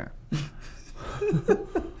right there.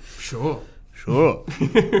 Sure. Sure.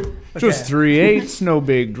 Just 3 8s, no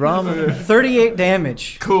big drama. 38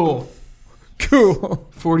 damage. Cool. Cool.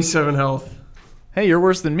 47 health. Hey, you're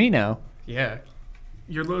worse than me now. Yeah.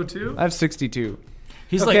 You're low too? I have 62.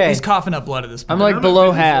 He's Okay. he's coughing up blood at this point. I'm like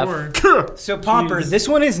below half. So Pomper, this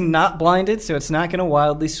one is not blinded, so it's not going to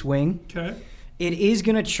wildly swing. Okay. It is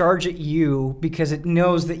going to charge at you because it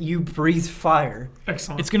knows that you breathe fire.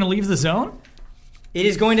 Excellent. It's gonna leave the zone. It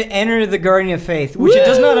is going to enter the Guardian of Faith, which it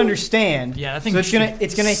does not understand. Yeah, I think so it's gonna should take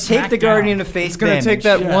the smack Guardian down. of Faith. It's gonna take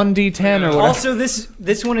that 1d10 or whatever. Also,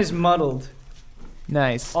 this one is muddled.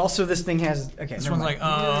 Nice. Also, this thing has okay. This never one's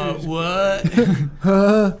mind. like,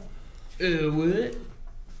 what? What?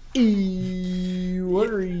 What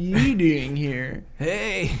are you doing here?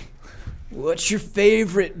 Hey, what's your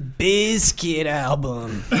favorite Bizkit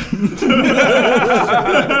album?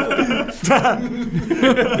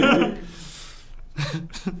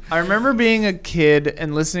 I remember being a kid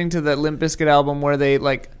and listening to that Limp Bizkit album where they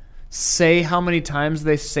like say how many times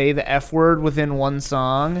they say the F word within one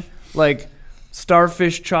song, like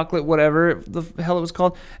starfish, chocolate, whatever the hell it was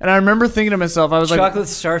called. And I remember thinking to myself, I was Chocolate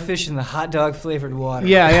starfish and the hot dog flavored water.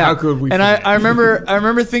 yeah. How could we And forget? I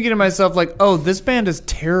remember thinking to myself like, oh, this band is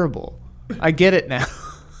terrible. I get it now.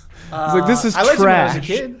 I was like, this is I liked it when I was a trash.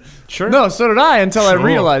 kid. Sure. No, so did I until I Sure.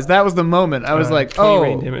 realized that was the moment. I was like, 20 oh,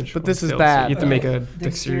 rain damage but this is failed, so bad. you have to make a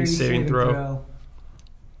dexterity saving throw.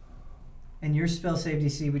 And your spell save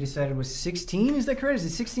DC we decided was 16. Is that correct? Is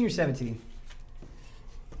it 16 or 17?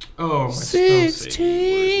 Oh, my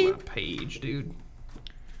 16. Where's my page, dude?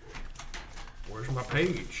 Where's my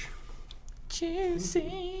page?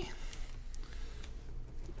 Juicy.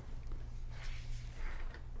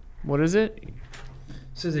 What is it? It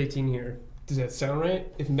says 18 here. Does that sound right?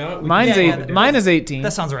 If not, we Mine's can- yeah, Mine is 18.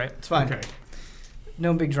 That sounds right. It's fine. Okay.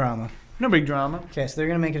 No big drama. No big drama. Okay, so they're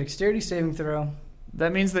going to make a dexterity saving throw.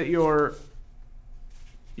 That means that your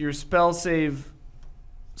spell save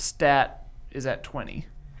stat is at 20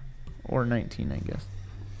 or 19, I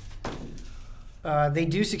guess. They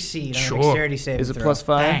do succeed on Sure. a dexterity saving Is it throw. plus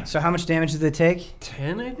 5? So how much damage did they take?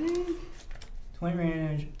 10, I think? 20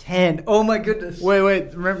 damage. 10. Oh my goodness.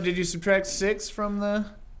 Wait. Remember, did you subtract 6 from the?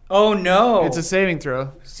 Oh no. It's a saving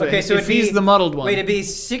throw. Okay, so if it'd he's be- the muddled one. Wait, it'd be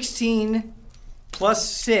 16 plus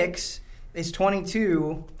 6 is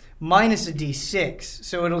 22 minus a d6.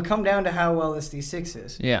 So it'll come down to how well this d6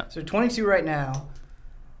 is. Yeah. So 22 right now.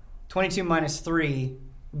 22 minus 3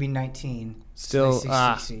 would be 19. Still, So they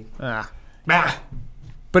succeed. Bah.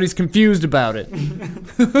 But he's confused about it.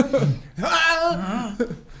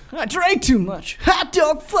 I drank too much. Hot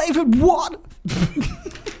dog flavored water.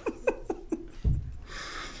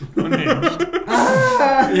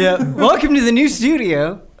 Yeah. Welcome to the new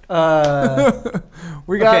studio.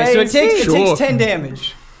 We got Okay, so it takes Sure. 10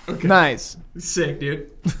 damage. Nice. Sick, dude.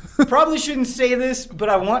 Probably shouldn't say this, but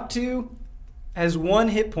I want to. Has 1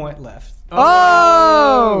 hit point left.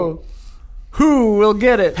 Oh! Who will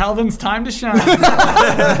get it? Palvin's time to shine.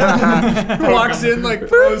 Walks in like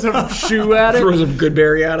throws a shoe at it. Throws a good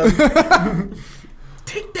berry at him.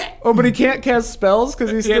 Oh, but he can't cast spells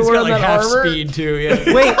because he's Yeah, still it's got wearing like that half armor. speed too.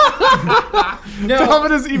 Yeah. Wait. No.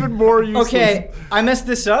 Talbot is even more useless. Okay, I messed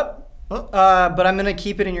this up, but I'm going to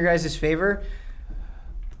keep it in your guys' favor.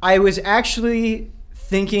 I was actually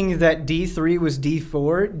thinking that D3 was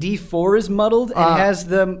D4. D4 is muddled and has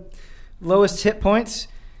the lowest hit points.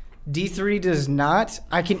 D3 does not.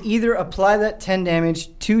 I can either apply that 10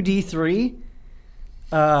 damage to D3,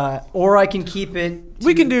 or I can keep it.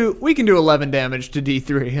 We can do 11 damage to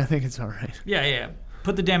D3. I think it's all right. Yeah.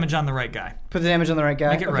 Put the damage on the right guy. Put the damage on the right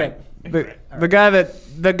guy. Make it right. The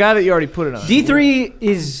guy that you already put it on. D3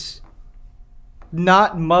 is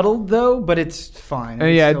not muddled though, but it's fine. Yeah,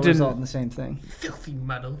 it still didn't- result in the same thing. Filthy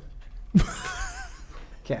muddle.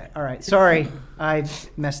 Okay, all right. Sorry, I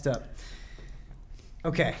messed up.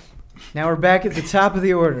 Okay, now we're back at the top of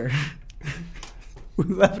the order. We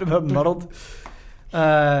left about muddled.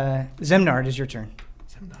 Zemnard, is your turn.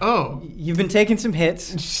 Oh, You've been taking some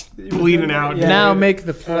hits. bleeding out. Yeah. Now make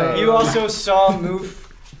the play. You also saw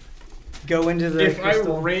Moof go into the If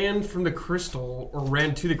crystal. I ran from the crystal or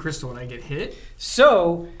ran to the crystal and I get hit,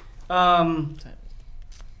 So,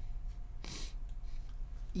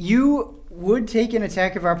 you would take an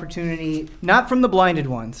attack of opportunity, not from the blinded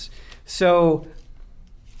ones. So,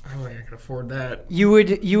 I'm not gonna afford that. You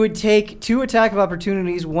would take 2 attack of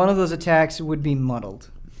opportunities. One of those attacks would be muddled.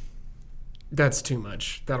 That's too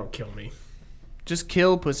much. That'll kill me. Just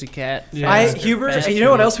kill Pussycat. Hubert, you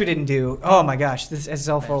know what else we didn't do? Oh my gosh, this is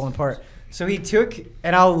all falling apart. So he took,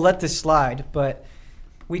 and I'll let this slide, but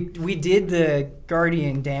we did the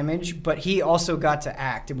Guardian damage, but he also got to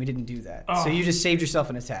act, and we didn't do that. Oh. So you just saved yourself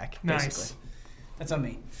an attack, Nice. basically. That's on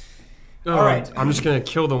me. All right. I'm just gonna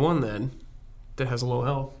kill the one then that has low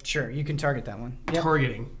health. Sure, you can target that one. Yep.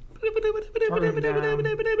 Targeting. Target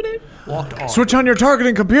down. Locked off. Switch on your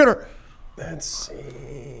targeting computer. That's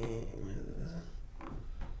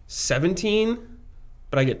 17,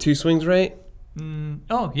 but I get 2 swings, right?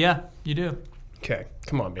 Oh, yeah, you do. Okay,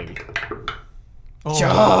 come on, baby.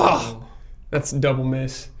 Oh. That's a double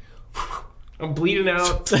miss. I'm bleeding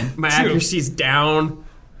out. My accuracy's down.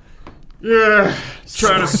 Yeah,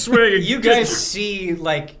 trying to swing. You guys see,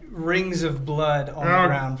 like, rings of blood on the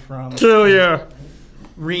ground from Kill ya.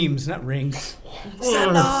 Reams, not rings.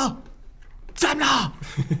 Semna!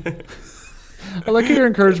 I like how your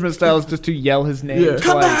encouragement style is just to yell his name Yeah.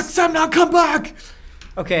 Come back, twice. Semna, come back!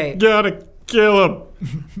 Okay, Gotta kill him.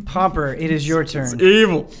 Pomper, it is your turn.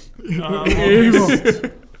 Evil.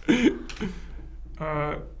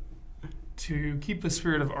 To keep the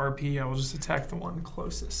spirit of RP, I will just attack the one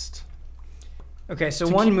closest. Okay, so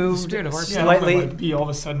one moved spirit of RP. slightly. Yeah, like, be all of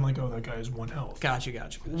a sudden like, oh, that guy has 1 health. Gotcha.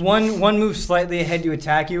 One move slightly ahead to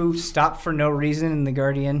attack you, stop for no reason in the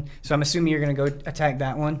Guardian. So I'm assuming you're going to go attack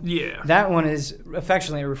that one. Yeah. That one is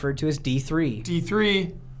affectionately referred to as D3.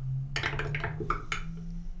 D3.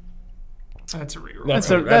 That's a reroll.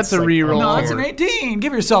 That's a like reroll. No, it's an 18.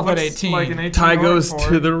 Give yourself that Looks 18. Like an 18 Tie going goes for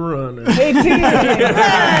to it. the runner.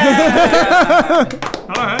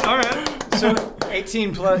 All right. So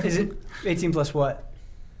 18 plus, is it 18 plus what?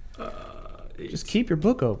 Just keep your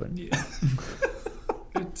book open.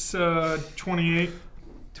 It's 28.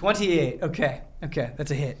 28. Okay,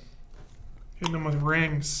 that's a hit. Hitting him with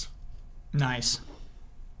rings. Nice.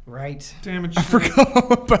 Right. Damage.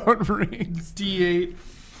 About rings. D8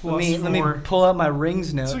 plus Let me 4. pull out my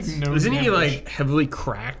rings notes. It's like no Isn't he damage. like heavily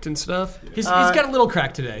cracked and stuff? He's got a little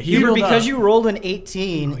crack today. He Huber, healed because up. you rolled an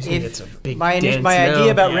 18, he's gonna get if some big my dents idea now.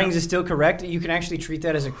 about Yeah. rings is still correct, you can actually treat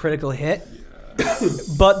that as a critical hit.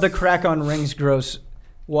 But the crack on rings grows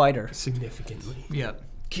wider. Significantly. Yep.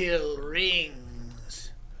 Kill rings.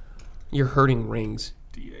 You're hurting rings.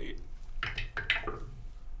 D8.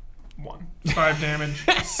 1. 5 damage.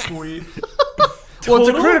 Sweet. Well, it's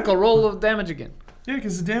a critical. Roll of damage again. Yeah,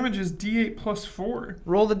 because the damage is D8 plus 4.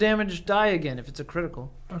 Roll the damage die again if it's a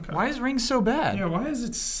critical. Okay. Why is rings so bad? Yeah, why is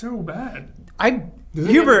it so bad?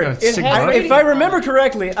 Hubert, It has if I remember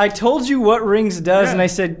correctly, I told you what rings does, Yeah. and I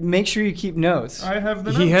said make sure you keep notes. I have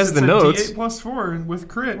the He notes. has It's the a notes. D8 plus 4 with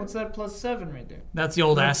crit. What's that plus 7 right there? That's the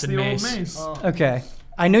old That's acid the mace. old mace. Oh. Okay,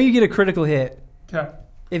 I know you get a critical hit. Okay.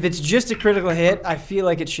 If it's just a critical hit, I feel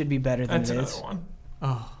like it should be better than That's it another is. one.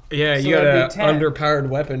 Yeah, So you got that'd an be 10. underpowered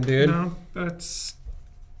weapon, dude. No, that's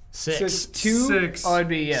 6. So it's 2. 6 Oh, it'd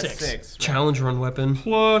be, 6. 6. Challenge run weapon.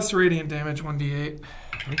 plus radiant damage, 1d8.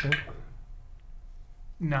 Okay.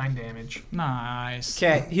 9 damage. Nice.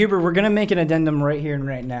 Okay, Huber, we're gonna make an addendum right here and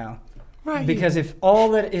right now. Right. Because if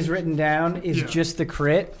all that is written down is Yeah. just the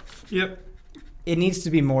crit, Yep. it needs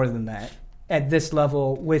to be more than that at this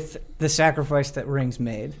level with the sacrifice that Rings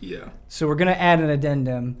made. Yeah. So we're gonna add an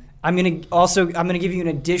addendum. I'm gonna give you an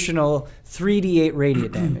additional 3d8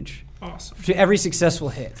 radiant damage Awesome. to every successful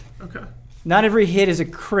hit. Okay. Not every hit is a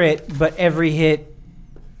crit, but every hit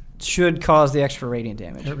should cause the extra radiant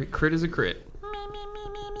damage. Every crit is a crit.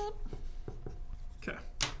 Okay.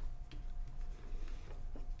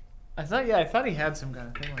 I thought he had some kind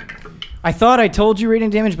of thing like that. I thought I told you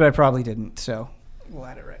radiant damage, but I probably didn't. So we'll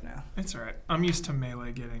add it right now. It's alright. I'm used to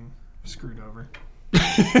melee getting screwed over.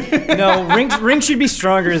 No, rings should be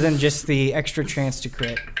stronger than just the extra chance to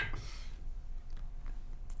crit.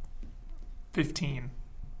 15.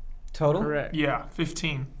 Total? Correct. Yeah,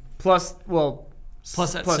 15. Plus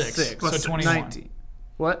Plus 6. Plus So 21. 19.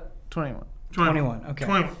 What? 21. 21. Okay.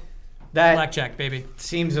 21. That Blackjack, baby.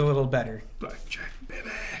 seems a little better. Blackjack, baby.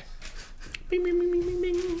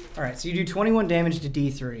 All right, so you do 21 damage to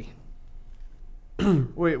D3.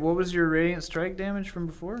 Wait, what was your radiant strike damage from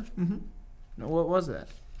before? Mm-hmm. No, what was that?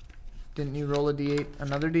 Didn't you roll a d8,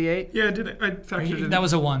 another d8? Yeah, I did it. I factored it. That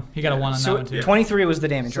was a 1. He got a 1 on that So one, too. 23 was the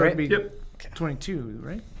damage, So right? it'd be Yep. 22,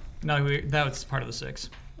 right? No, that was part of the 6.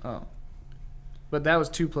 Oh. But that was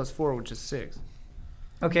 2 plus 4, which is 6.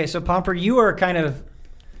 Okay, so Pomper, you are kind of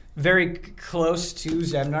very close to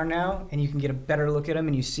Zemnar now, and you can get a better look at him,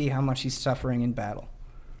 and you see how much he's suffering in battle.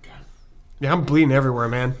 Yeah, I'm bleeding everywhere,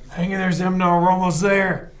 man. Hang in there, Zemnar. We're almost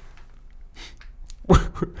there.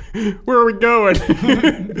 Where are we going?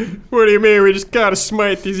 What do you mean? We just gotta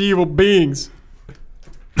smite these evil beings.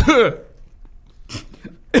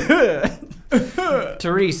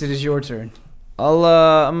 Therese, it is your turn.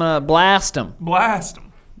 I'm gonna blast him. Blast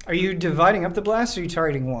him. Are you dividing up the blast, or are you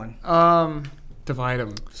targeting one? Divide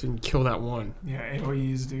them so you can kill that one. Yeah,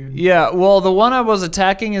 AoEs, dude. Yeah. Well, the one I was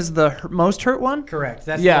attacking is the most hurt one. Correct.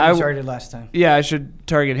 That's Yeah, the one I you targeted last time. Yeah, I should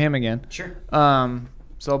target him again. Sure.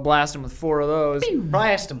 So I'll blast him with 4 of those.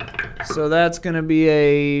 Blast him. So that's gonna be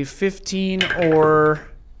a 15 or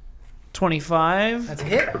 25. That's a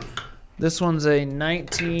hit. This one's a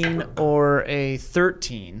 19 or a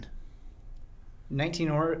 13. 19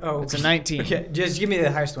 or... Oh. It's a 19. Okay, just give me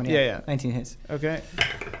the highest one. Yeah. 19 hits. Okay.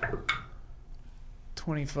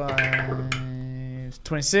 25,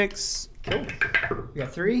 26, Cool. We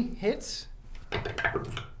got 3 hits.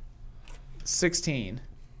 16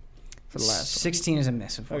 for the last 16 is a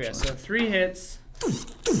miss, one. Okay, unfortunately. so 3 hits.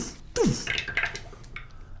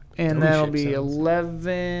 And that'll shit be sounds.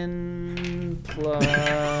 11 plus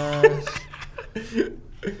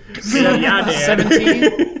Yeah, Dad.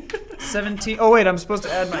 17. 17. Oh wait, I'm supposed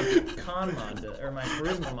to add my con mod or my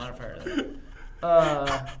charisma modifier to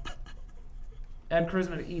that. Add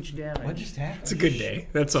charisma to each damage. What just happened? It's a good day.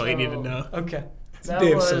 That's all you need to know. Okay. That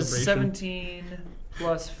day of was celebration. 17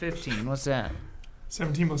 plus 15. What's that?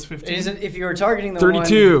 17 plus 15. It isn't, if you were targeting the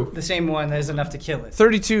 32. one, the same one, that is enough to kill it.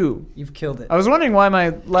 32. You've killed it. I was wondering why my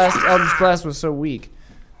last Eldritch Blast was so weak.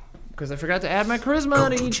 Because I forgot to add my charisma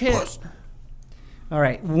to each hit. All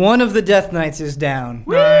right. One of the Death Knights is down.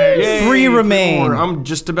 Yay, 3 remain. more. I'm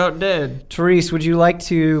just about dead. Therese, would you like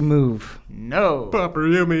to move? No. Papa,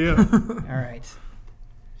 yummy, yeah. All right.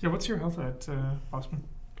 Yeah, what's your health at, Bossman?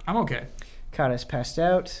 I'm okay. Kata's passed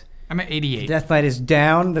out. I'm at 88. Death Knight is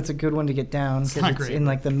down. That's a good one to get down because not it's great. in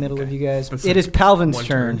like the middle of you guys. That's It is Palvin's one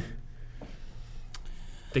turn. turn.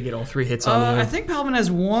 They get all 3 hits on I there. think Palvin has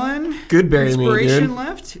 1 Good bury me, inspiration dude.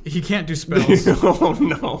 left. He can't do spells. Oh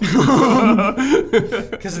no!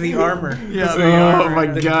 Because of the armor. Yeah. Oh my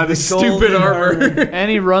god, the stupid golden armor. And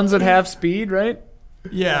he runs at half speed, right?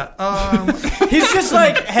 Yeah. He's just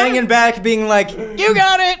like hanging back, being like, "You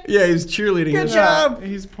got it. Yeah, he's cheerleading. Good us. job."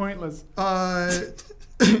 He's pointless.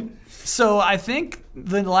 So I think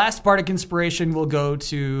the last bardic inspiration will go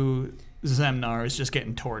to Zemnar. Is just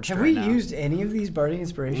getting torched. Have right we now. used any of these bardic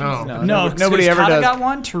inspirations? No. No, Nobody ever Kata does. got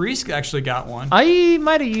one. Therese actually got one, I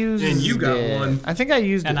might have used And you got it. one. I think I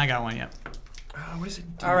used and it. I got one. Yeah. What is it?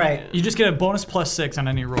 All right. You just get a bonus +6 on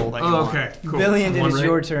any roll that you Oh, want. okay. Cool. Billion, it One is right?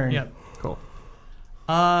 your turn. Yep. Cool.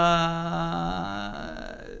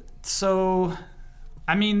 So,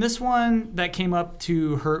 I mean, this one that came up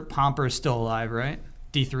to hurt Pomper is still alive, right?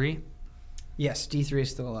 D3. Yes, D3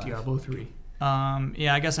 is still alive. Diablo 3.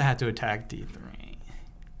 Yeah, I guess I had to attack D3.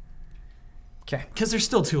 Okay. Because there's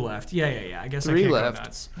still 2 left. Yeah. I guess 3 I can't left. Go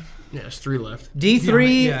nuts. Yeah, there's 3 left.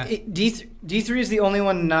 D3, Yeah. D3 is the only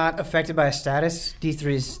one not affected by a status.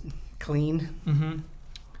 D3 is clean. Mm-hmm.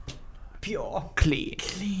 Pure.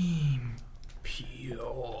 Clean.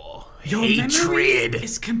 Pure Your memory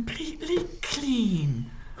is completely clean.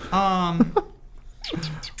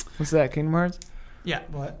 What's that, Kingdom Hearts? Yeah.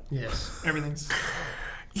 What? Yes. Everything's...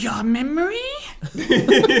 Your memory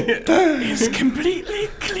is completely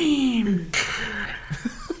clean.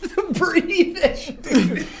 Breathe.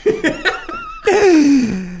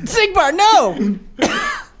 Sigmar, no!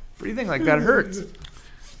 Breathing like that hurts.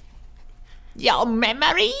 Your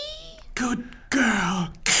memory? Good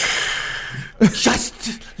girl.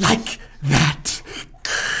 Just like that.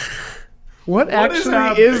 What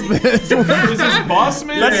actually is this? Is this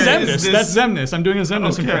Bossman? That's Is Zemnis. this- That's Zemnis. I'm doing a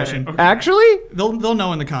Zemnis Okay, impression. okay. Actually? They'll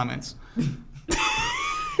know in the comments.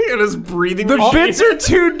 It is breathing. The bits are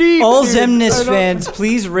too deep. All dude. Zemnis fans,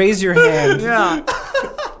 please raise your hand. Yeah.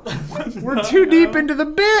 We're too deep into the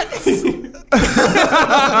bits.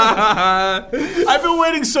 I've been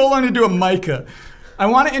waiting so long to do a Micah. I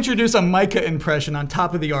want to introduce a Micah impression on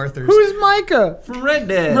top of the Arthurs. Who's Micah? From Red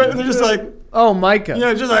Dead. They're just like, Oh, Micah.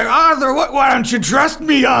 yeah, just like, Arthur, why don't you trust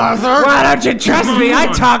me, Arthur? Why don't you trust me? I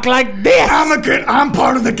talk like this. I'm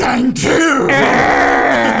part of the gang too.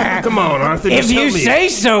 Come on, Arthur. If just you help me. say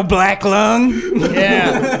so, Black Lung.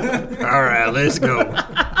 Yeah. All right, let's go.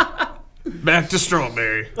 Back to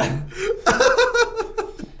Strawberry.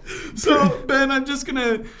 So, Ben, I'm just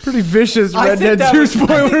gonna. Pretty vicious I Red think Dead that 2 was-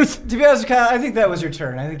 spoilers. To be honest, Kyle, I think that was your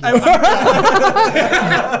turn. I think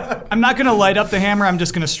I'm not gonna light up the hammer. I'm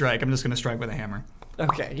just gonna strike. I'm just gonna strike with a hammer.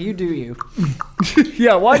 okay, you do you.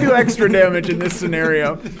 Yeah, why do extra damage in this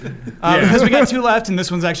scenario? Because we got 2 left, and this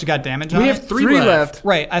one's actually got damage on We it. have 3 left.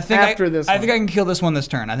 Right. I think After I this think one. I can kill this one this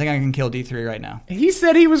turn. I think I can kill D3 right now. He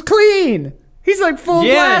said he was clean. He's like full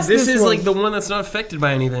Yeah, blast. this is one. like the one that's not affected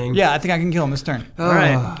by anything. Yeah, I think I can kill him this turn. All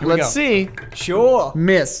right, Here we let's go. see. Sure.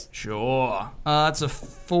 Miss. Sure. It's a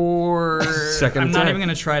 4. Second I'm not attack. even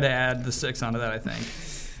going to try to add the 6 onto that, I think.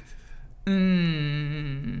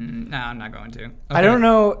 No, I'm not going to. I Okay. don't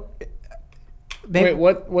know. Maybe,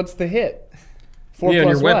 Wait, what's the hit? 4 Yeah,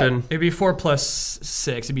 plus your what? weapon. It'd be 4 plus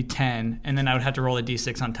 6. It'd be 10, and then I would have to roll a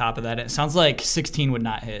d6 on top of that. It sounds like 16 would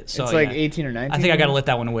not hit. So It's like yeah. 18 or 19. I think I got to let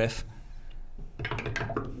that one whiff.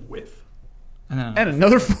 With. And then And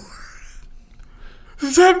another 4.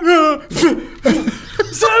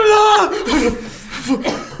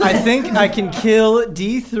 I think I can kill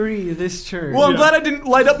D3 this turn. well, I'm glad I didn't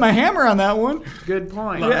light up my hammer on that one. Good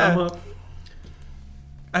point. Yeah.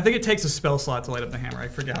 I think it takes a spell slot to light up the hammer. I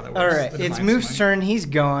forget how that works. All right, The it's divine Moof's smite. turn. He's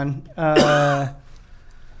gone. All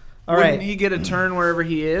Wouldn't right. he get a turn wherever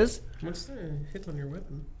he is? What's the hit on your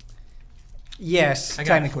weapon? Yes, I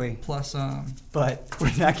got technically, plus. but we're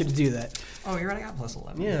not going to do that. Oh, you're right. I got plus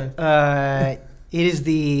 11. Yeah. It is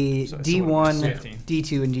the So D1, 15.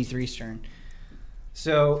 D2, and D3's turn.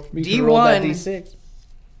 So We can roll that D1 D6.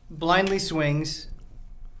 blindly swings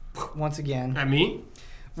once again. At me?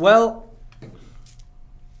 Well,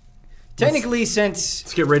 technically, since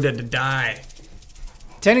Let's get ready to die.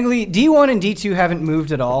 D1 and D2 haven't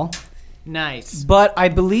moved at all, Nice. but I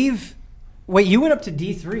believe. Wait, you went up to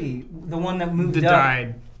D3, the one that moved The up.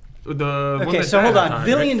 died. The one Okay, that so died, hold I on. thought,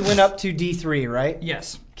 Villian went up to D3, right?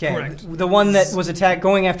 Yes. Okay, Correct. the one that was attacked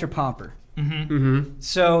going after Pomper. Mm-hmm.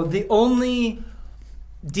 So the only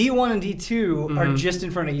D1 and D2 are just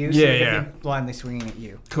in front of you, so Yeah, they'll yeah. be blindly swinging at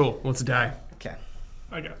you. Cool. Let's die. Okay.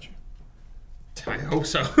 I got you. I hope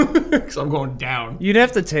so. Because I'm going down. You'd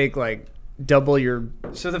have to take like double your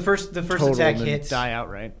So the first total attack and hits. die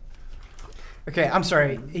outright. Okay, I'm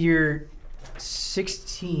sorry. You're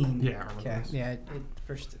 16. Yeah. Okay. Yeah.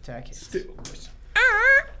 First attack hits.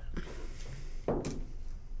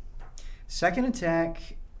 Second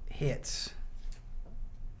attack hits.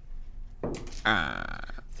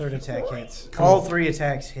 Third attack hits. All 3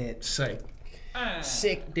 attacks hit. Sick.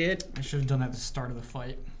 Sick, dude. I should have done that at the start of the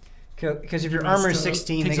fight. Because if your It armor is still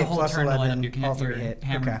 16, takes they a get whole plus turn to light up 11. your All 3 your hit.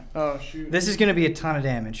 hammer. Okay. Oh shoot. This is going to be a ton of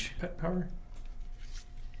damage. Pet power.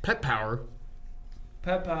 Pet power.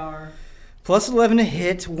 Pet power. Plus 11 to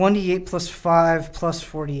hit, 1d8 plus 5 plus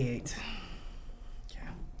 48.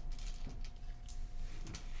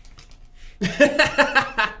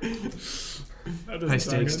 High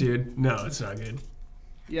stakes, dude. No, it's not good.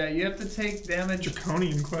 Yeah, you have to take damage.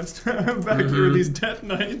 Draconian quest. Back here with these death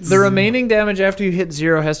knights. The remaining damage after you hit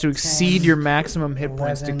 0 has to exceed 10, your maximum hit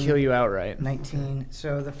points to 11. kill you outright. 19.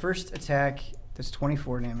 So the first attack does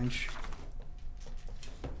 24 damage.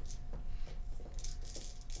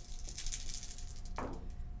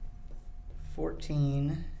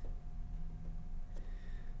 $14,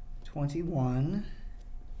 21,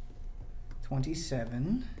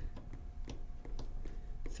 27,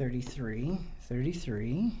 33,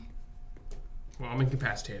 33. Well, I'm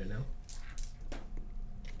incapacitated now.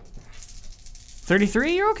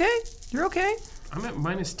 33? You're okay? You're okay? I'm at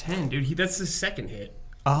minus 10, dude. That's the second hit.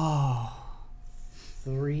 Oh.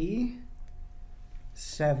 3,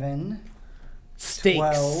 7, Stakes.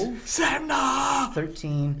 12,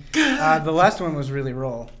 13. The last one was really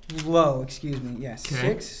low, excuse me. Yes. Okay.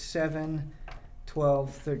 6, 7, 12,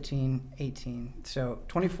 13, 18. So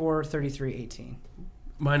 24, 33, 18.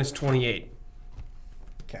 Minus 28.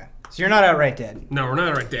 Okay. So you're not outright dead. No, we're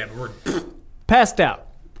not right there. We're Passed out.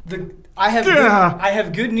 I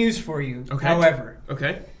have good news for you, Okay. however.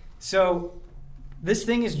 okay. So this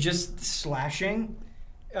thing is just slashing.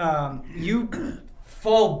 You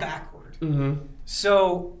fall backward. Mm-hmm.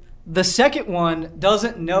 So the second one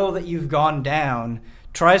doesn't know that you've gone down,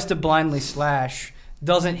 tries to blindly slash,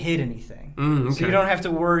 doesn't hit anything. Okay. So you don't have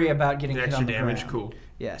to worry about getting The hit extra on the damage, ground. cool.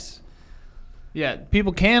 Yes. Yeah,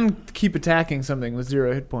 people can keep attacking something with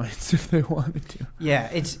 0 hit points if they wanted to. Yeah,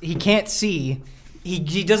 he can't see.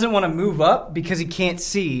 He doesn't want to move up because he can't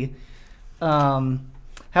see.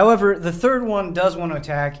 However, the third one does want to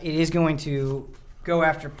attack. It is going to go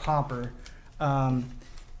after Pomper.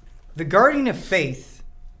 The Guardian of Faith,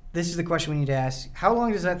 this is the question we need to ask. How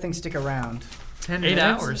long does that thing stick around? 10 8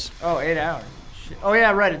 minutes? hours. Oh, 8 hours. Shit. Oh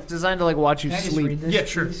yeah, right. It's designed to like watch you Can I just sleep. read this, Yeah,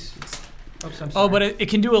 sure. please? Oops, I'm Oh, sorry. but it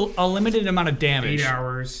can do a limited amount of damage. 8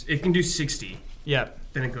 hours. It can do 60. Yep.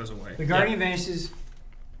 Then it goes away. The Guardian vanishes.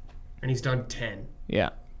 And he's done 10. Yeah.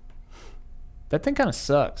 That thing kind of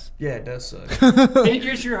sucks. Yeah, it does suck.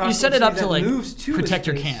 Here's your You set it up to that like moves to a protect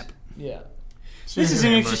your space. camp. Yeah. This is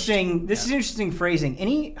an Ambushed. interesting phrasing.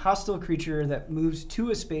 Any hostile creature that moves to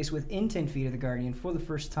a space within 10 feet of the Guardian for the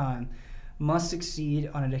first time must succeed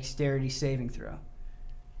on a dexterity saving throw.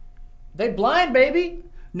 They blind, baby.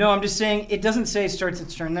 No, I'm just saying it doesn't say it starts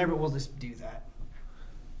its turn there, but we'll just do that.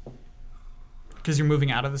 Because you're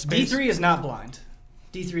moving out of the space. D3 is not blind.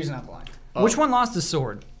 D3 is not blind. Which one lost his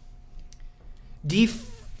sword?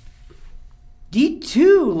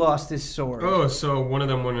 D2 lost his sword. Oh, so one of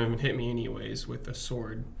them wouldn't have hit me anyways with a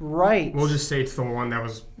sword. Right. We'll just say it's the one that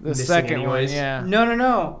was The missing second anyways. one, yeah.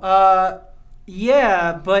 No.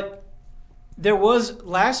 Yeah, but there was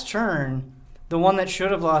last turn, the one that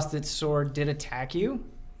should have lost its sword did attack you.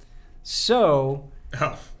 So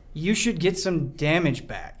Oh. you should get some damage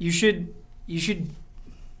back. You should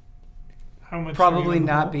How much? probably are you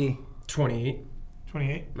not roll? be. 28.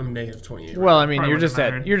 28. I'm negative 28. Well, I mean, Probably you're wouldn't just have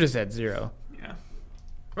at mattered. you're just at 0. Yeah.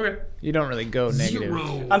 Okay. You don't really go negative.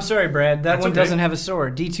 0. I'm sorry, Brad. That That's one okay. doesn't have a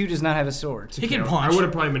sword. D2 does not have a sword. He can I punch. would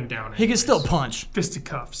have probably been down. He can anyways. still punch.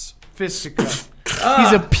 Fisticuffs. Fisticuff.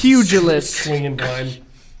 He's a pugilist. Swinging blind.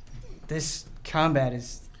 This combat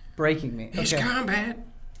is breaking me. It's Okay. combat.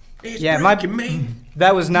 It's Yeah, breaking me.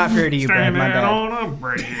 That was not fair to you, Brad. Standing My bad. on a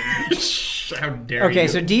bridge. How dare you? Okay,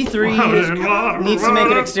 so D3 needs to make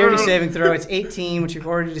a dexterity saving throw. It's 18, which you've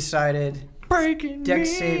already decided. Breaking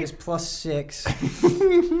Dex save is +6.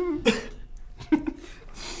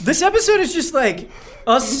 This episode is just like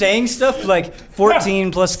us saying stuff like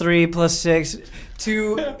 14 +3 +6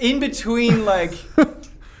 to in between like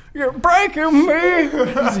you're breaking me.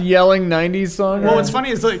 He's yelling 90s song. Well, what's funny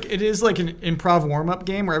is like it is like an improv warm-up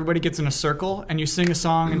game where everybody gets in a circle and you sing a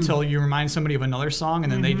song until you remind somebody of another song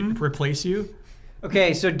and then they replace you.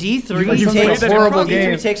 Okay, so D3 Like some takes horrible D3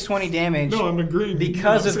 game. takes 20 damage No, I'm agreeing.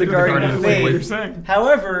 because of the Say Guardian of What you're Faith. saying.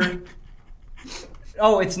 However,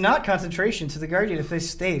 it's not concentration, so the Guardian of Faith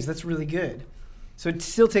stays. That's really good. So it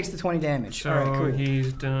still takes the 20 damage. So All right, cool.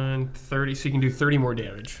 he's done 30, so he can do 30 more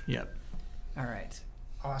damage. Yep. All right.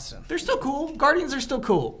 Awesome. They're still cool. Guardians are still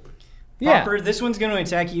cool. Yeah. Hopper, this one's going to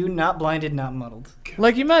attack you, not blinded, not muddled.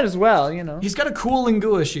 Like, you might as well, you know. He's got a cool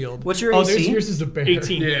Lingua shield. What's your Oh, AC? there's yours is a bear.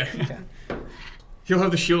 18. Yeah. Okay. He'll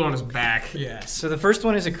have the shield on his back. Yes. So the first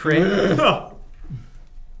one is a crit.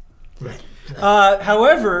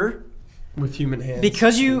 However, With human hands.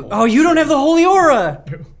 because you don't have the Holy Aura.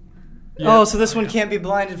 Oh, so this one can't be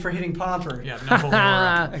blinded for hitting Pomper. Yeah, no holy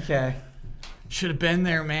aura. Okay. Should have been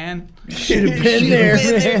there, man. Should have been there,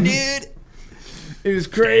 man. dude. It was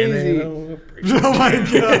crazy. Oh my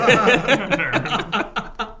god.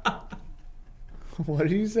 What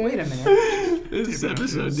did you say? Wait a minute. This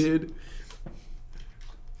episode, dude.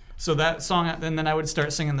 So that song, and then I would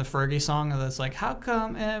start singing the Fergie song that's like, "How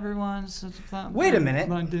come everyone's such a fun?" Wait a minute.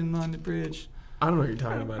 London Bridge. I don't know what you're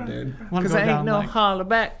talking about, dude. Wanna Because go I ain't down no like- holler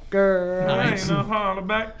back girl. Nice. Ain't no holler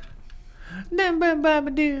back.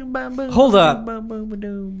 Hold up.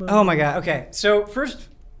 Oh my god. Okay. So first,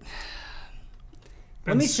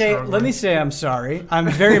 let me say I'm sorry. I'm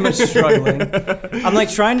very much struggling. I'm like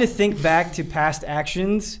trying to think back to past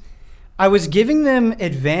actions. I was giving them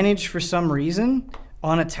advantage for some reason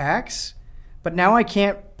on attacks, but now I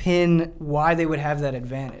can't pin why they would have that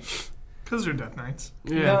advantage. Because they're Death Knights.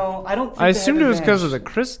 Yeah. No, I don't think I they have assumed it was because of the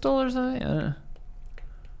advantage. crystal or something.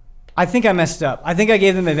 I think I messed up. I think I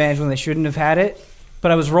gave them advantage when they shouldn't have had it, but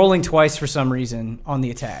I was rolling twice for some reason on the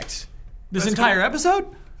attacks. This entire episode?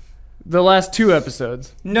 The last 2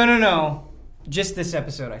 episodes. No. Just this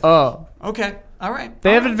episode, I think. Oh. Okay. All right.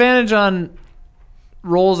 They have advantage on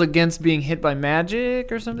rolls against being hit by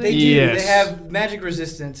magic or something? They do. Yes. They have magic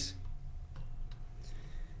resistance.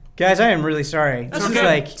 Guys, I am really sorry. This is okay.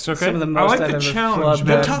 like It's okay. some of the I most like I've the ever challenge. flubbed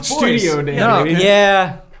The at. tough Studio boys. day. No.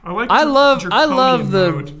 Yeah. I like I the love draconian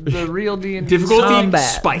the mode. real D&D Difficulty combat.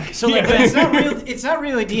 spike. So like, but it's not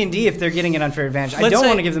really D&D if they're getting an unfair advantage. I Let's don't say-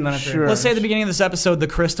 want to give them an unfair Sure. advantage. Let's say at the beginning of this episode, the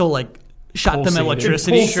crystal like shot them Pulsated.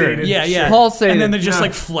 electricity. Pulsated. Yeah. Pulsated. And then they just Yeah.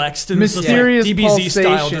 like flexed and this was, Mysterious like DBZ style,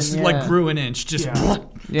 pulsation, just yeah. like grew an inch. Just Yeah.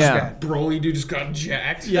 Yeah. Broly dude just got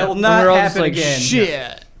jacked. That will And not they're all just happen like, again.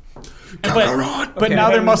 shit. but Okay. now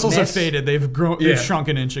their muscles have Miss. faded. They've Yeah. shrunk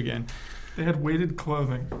an inch again. They had weighted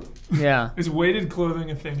clothing. Yeah. Is weighted clothing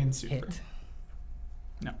a thing in Super? Hit.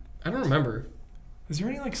 I don't remember. Is there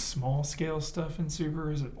any like small scale stuff in Super?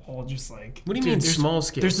 Or is it all just like? What do you Dude, mean there's- small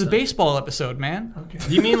scale? There's the stuff? baseball episode, man. Okay.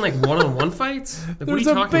 Do you mean like one-on-one fights? Like, what are There's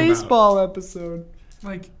you a talking baseball episode.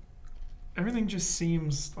 Like everything just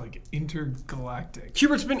seems like intergalactic. about?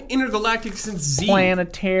 Hubert's been intergalactic since Z.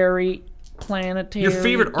 Planetary. Your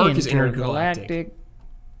favorite arc is intergalactic.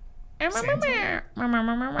 I I thought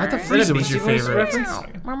Frieza was your favorite. reference?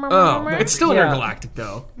 Oh, it's still Yeah. intergalactic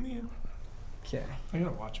though. Yeah, Okay. I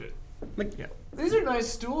gotta watch it. Like, yeah. These are nice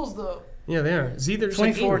stools, though. Yeah, they are. Z, they're just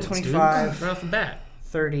 24, like aliens, dude. 25. Right off the bat.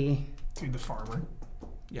 30. Dude, the farmer.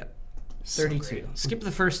 32. Skip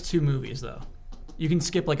the first 2 movies though. You can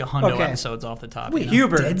skip like 100 Okay. episodes off the top. Wait, you know?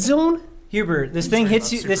 Hubert. Dead Zone? Hubert, this thing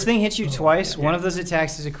hits you. This thing hits you twice. One of those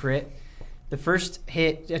attacks is a crit. The first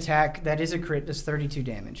hit attack that is a crit does 32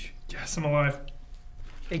 damage. Yes, I'm alive.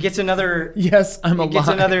 It gets another. Yes, I'm It gets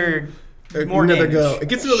another. More another damage. go. It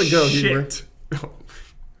gets another go, Shit. Hubert.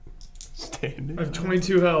 I have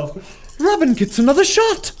 22 health. Robin gets another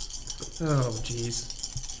shot. Oh,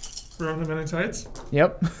 jeez. We're on the Men in Tights.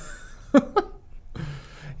 Yep.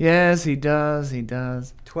 Yes, he does. He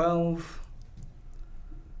does. 12.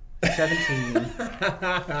 17.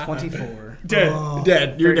 24. Dead.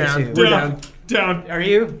 Dead. You're down. 32. We're down. Down. Are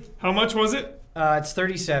you? How much was it? It's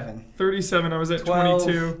 37. 37. I was at 12.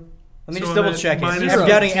 22. Let me So just double I'm at check it. minus I'm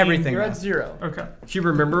doubting 15. everything. You're now. at 0. Okay.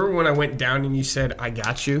 Hubert, remember when I went down and you said, I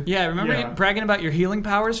got you? Yeah, remember Yeah. you bragging about your healing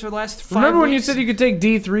powers for the last 5 Remember when you weeks? said you could take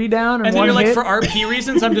D3 down in And then one you're like, hit? for RP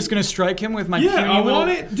reasons, I'm just gonna strike him with my Yeah, puny I little... want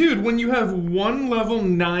it. Dude, when you have one level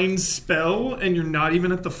 9 spell and you're not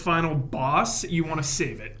even at the final boss, you want to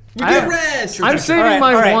save it. I'm saving All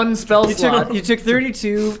my right. one spell You slot. took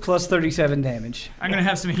 32 plus 37 damage. I'm gonna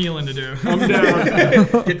have some healing to do. I'm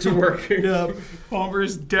down. Get to work. Yep.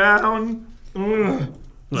 Palmer's down. Ugh.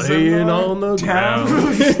 Laying on the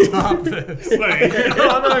ground. Stop this. Laying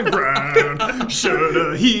on the ground.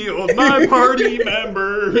 Shoulda healed my party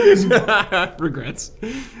members. Regrets.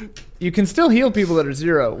 You can still heal people that are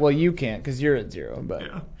 0. Well, you can't because you're at 0. But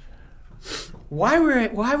Yeah. Why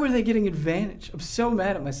were they getting advantage? I'm so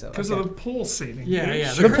mad at myself. Because Okay. of the pulsating. Yeah,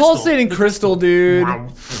 yeah. the pulsating crystal, dude. Wow.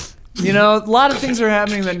 You know, a lot of things are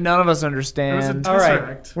happening that none of us It was a understand. All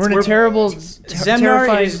right. tesseract. We're in a terrible,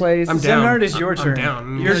 terrifying is, place. I'm down. Zemnard is your I'm turn.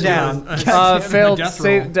 down. You're down. Failed death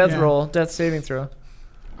save, roll. death Yeah. roll, death saving throw.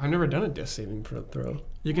 I've never done a death saving throw.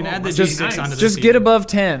 You can add the just D6 onto the Just C. get above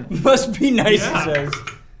 10. Must be nice, Yeah. it says.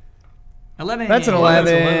 11. That's an Oh, that's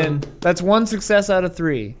 11. 11. That's 1 success out of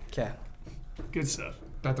 3. Okay. Good stuff. Do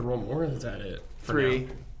I have to roll more? Or is that it? For 3. now?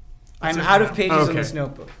 I'm it out now. of pages in Okay. this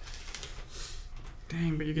notebook.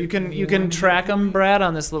 Dang, but You can track them, Brad,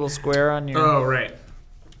 on this little square on your. Oh, right.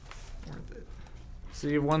 So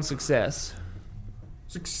you have 1 success.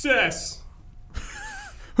 Success.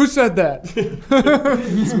 Who said that?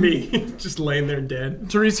 It's me. Just laying there dead.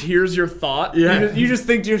 Therese hears your thought. Yeah. You just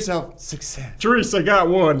think to yourself, success. Therese, I got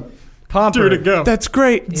one. Pomper. 2 to go. That's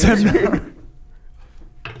great. Zemnar.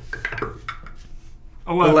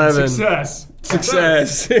 11. Success.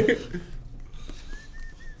 Success.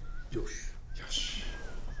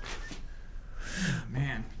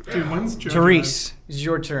 Man. Dude, when's Joe Therese, it's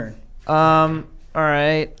your turn. All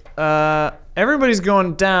right. Everybody's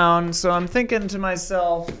going down, so I'm thinking to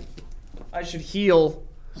myself, I should heal.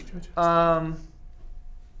 I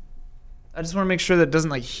just want to make sure that it doesn't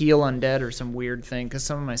like heal undead or some weird thing, because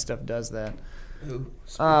some of my stuff does that.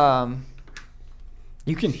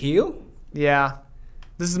 You can heal? Yeah.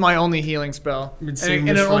 This is my only healing spell, Been and saying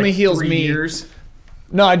it this for only like heals 3 me. years.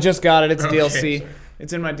 No, I just got it. It's Okay, DLC. sorry.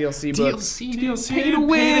 It's in my DLC book. DLC Pay to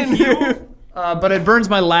win. But it burns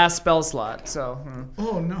my last spell slot, so.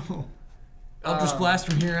 Oh no. Eldritch Blast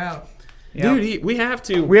from here out. Yep. Dude, we have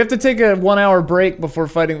to. We have to take a 1 hour break before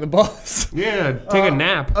fighting the boss. Yeah, take a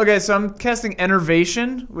nap. Okay, so I'm casting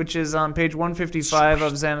Enervation, which is on page 155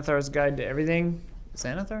 of Xanathar's Guide to Everything.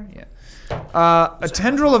 Xanathar? Yeah. A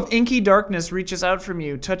tendril of inky darkness reaches out from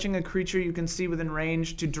you, touching a creature you can see within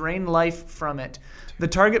range to drain life from it. The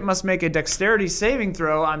target must make a dexterity saving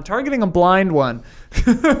throw. I'm targeting a blind one.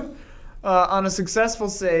 On a successful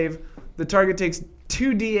save, the target takes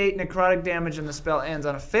 2d8 necrotic damage and the spell ends.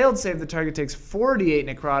 On a failed save, the target takes 4d8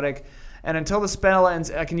 necrotic. And until the spell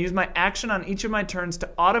ends, I can use my action on each of my turns to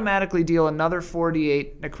automatically deal another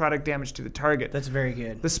 4d8 necrotic damage to the target. That's very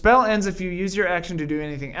good. The spell ends if you use your action to do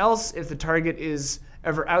anything else, if the target is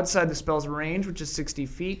ever outside the spell's range, which is 60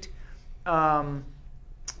 feet. Or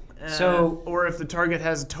if the target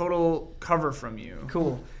has total cover from you.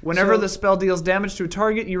 Cool. Whenever So- the spell deals damage to a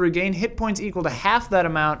target, you regain hit points equal to half that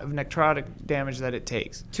amount of necrotic damage that it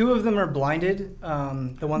takes. 2 of them are blinded.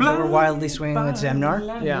 The ones that were wildly swinging at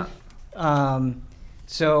Zemnar. Yeah.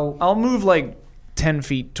 So I'll move like 10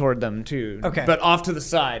 feet toward them too. Okay. But off to the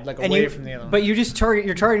side, like and away you, from the other one. but you just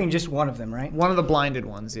you're targeting just one of them, right? One of the blinded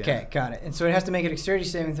ones, yeah. Okay, got it. And so it has to make a dexterity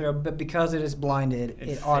saving throw, but because it is blinded,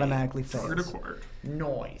 it automatically fails.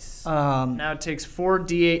 Noise. Um, Now it takes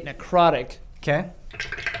 4d8 necrotic. okay.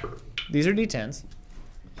 These are d10s.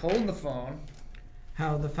 Hold the phone.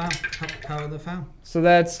 How the found? How the found? So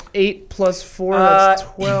that's 8 plus 4, that's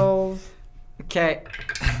 12. Okay.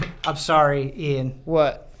 I'm sorry, Ian.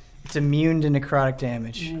 What? It's immune to necrotic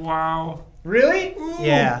damage. Wow. Really?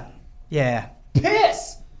 Yeah. Yeah.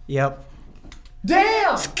 Piss! Yep.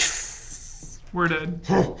 Damn! We're dead.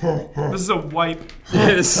 This is a wipe.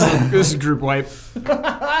 This is group wipe.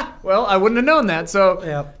 Well, I wouldn't have known that, so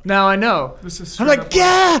Yep. now I know. This is I'm straight like, up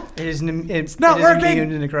yeah! It's not working.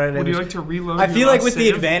 immune to necrotic Would you damage. like to reload? I your feel like last with the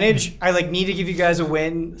save? advantage, I need to give you guys a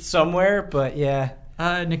win somewhere, but yeah.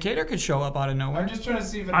 Nicator could show up out of nowhere. I'm just trying to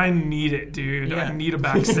see if I need it, dude. Yeah. I need a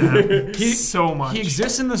backstab. so much. He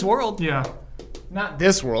exists in this world. Yeah. Not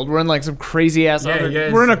this world. We're in like some crazy ass Yeah, other. you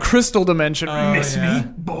guys- We're in a crystal dimension. Miss me,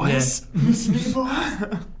 boys. Miss me, boy.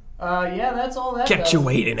 Yeah, that's all that. Kept you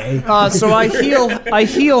waiting, eh? So I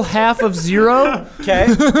heal half of 0. Okay.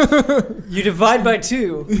 You divide by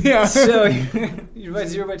 2. Yeah. So you divide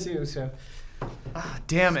 0 by 2. So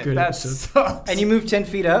Damn it. Good That episode. sucks. and you move 10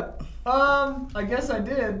 feet up. I guess I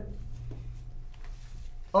did.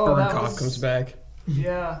 Oh, that Burn was, cough comes back.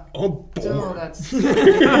 Yeah. Oh, boy. Oh, that's.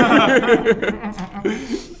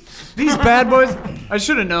 These bad boys. I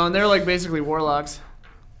should have known. They're like basically warlocks.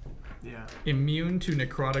 Yeah. Immune to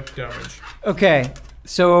necrotic damage. Okay.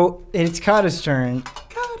 So it's Kata's turn.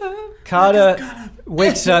 Kata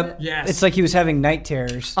wakes up. Yes. It's like he was having night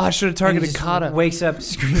terrors. Oh, I should have And he targeted just Kata. wakes up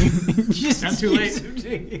screaming. Just Not too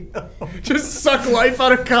late. Just suck life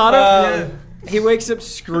out of Kata. He wakes up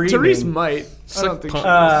screaming. Therese might. I don't think she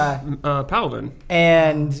Paladin.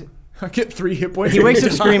 And I get 3 hit points. he wakes up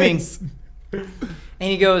every screaming. time.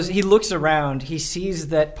 And he looks around. He sees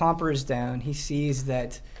that Pomper is down. He sees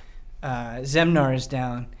that Zemnar is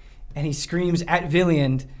down. And he screams at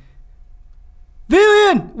Villiand,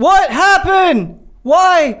 Villiand, what happened?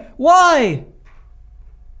 Why?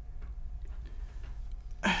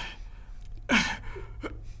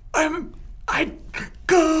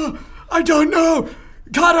 I don't know.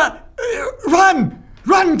 Kata,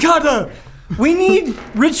 run, Kata. We need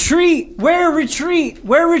retreat. Where retreat?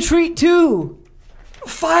 Where retreat to?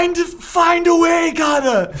 Find a way,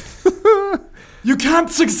 Kata. You can't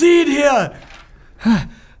succeed here.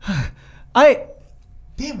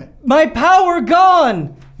 Damn it. My power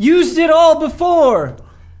gone. Used it all before.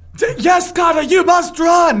 Yes, Kata, you must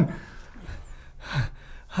run.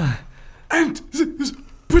 And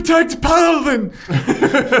protect Palvin.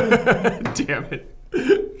 Damn it.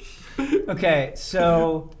 Okay,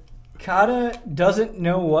 so Kata doesn't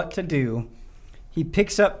know what to do. He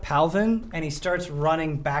picks up Palvin and he starts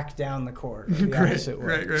running back down the corridor. The opposite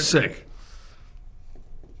way. Great. Sick.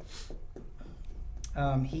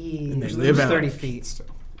 He they moves live out. 30 feet.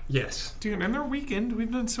 Yes. Dude, and they're weakened.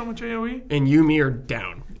 We've done so much AoE. And you, me, are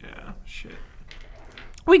down. Yeah. Shit.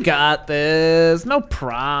 We got this. No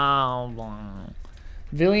problem.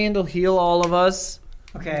 Villiand will heal all of us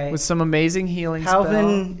Okay. with some amazing healing spell.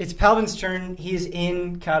 Palvin, it's Palvin's turn. He's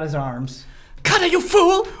in Kata's arms. Kata, you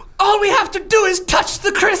fool! All we have to do is touch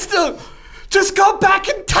the crystal. Just go back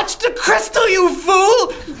and touch the crystal, you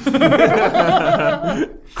fool!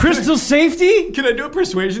 Crystal safety? Can I do a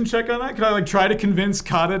persuasion check on that? Can I try to convince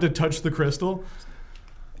Kata to touch the crystal?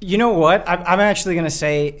 You know what? I'm actually going to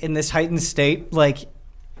say in this heightened state,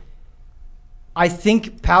 I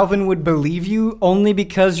think Palvin would believe you only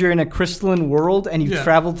because you're in a crystalline world and you've Yeah.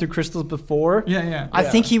 traveled through crystals before. Yeah. I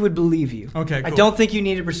think he would believe you. Okay, I cool. don't think you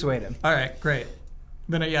need to persuade him. All right, great.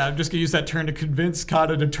 Then, I'm just going to use that turn to convince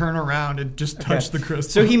Kata to turn around and just touch the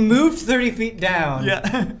crystal. So he moved 30 feet down.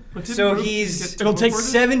 Yeah. But didn't So Roof he's... get It'll take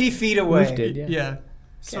teleported? 70 feet away. Roof did, yeah. Yeah.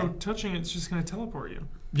 So touching it's just gonna teleport you.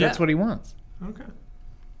 That's what he wants. Okay.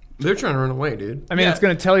 They're trying to run away, dude. I mean, Yeah. it's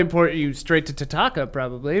going to teleport you straight to Tataka,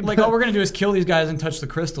 probably. All we're going to do is kill these guys and touch the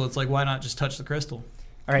crystal. It's why not just touch the crystal?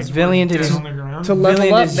 All right, Villiand, it Dead is, on the ground. To level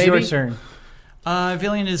Villiand up, is your baby. turn.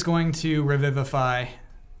 Villiand is going to revivify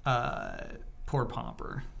poor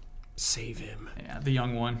Pomper. Save him. Yeah, the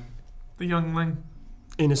young one. The youngling.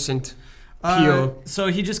 Innocent. Pure. So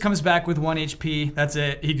he just comes back with 1 HP. That's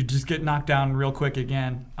it. He could just get knocked down real quick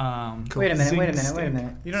again. Wait a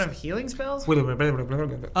minute. You don't have healing spells? I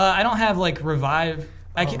don't have revive.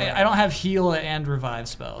 I don't have heal and revive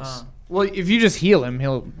spells. Well, if you just heal him,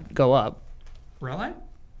 he'll go up. Really?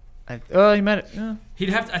 He might. He'd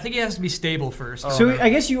have. To, I think he has to be stable first. So I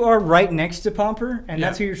guess you are right next to Pomper, and Yeah.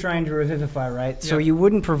 that's who you're trying to revivify, right? So Yeah. you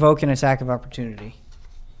wouldn't provoke an attack of opportunity.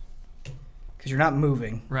 Because you're not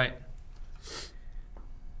moving. Right.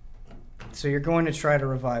 So you're going to try to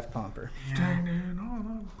revive Pomper.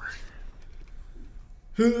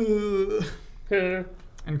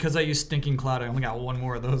 And because I used Stinking Cloud, I only got one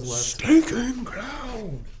more of those left. Stinking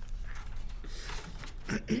cloud.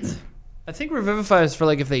 I think Revivify is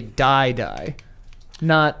for if they die.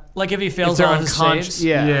 Not If he if fails they're all his unconscious. saves.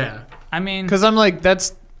 Yeah. I mean. Because I'm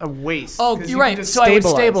that's a waste. Oh, 'Cause you're you can right. just So I would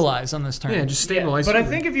stabilize on this turn. Yeah, just stabilize. But I him.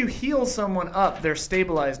 think if you heal someone up, they're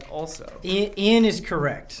stabilized also. Ian is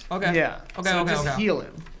correct. Okay. Yeah. Okay, So okay, just okay. heal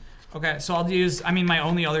him. Okay, so I'll use. I mean, my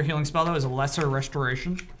only other healing spell though is a lesser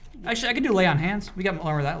restoration. Actually, I could do lay on hands. We got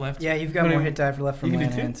more of that left. Yeah, you've got more hit die for left from You can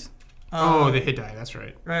land do two? hands. Oh, the hit die. That's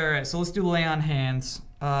right. Right. So let's do lay on hands.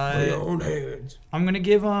 Lay on hands. I'm gonna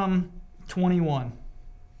give 21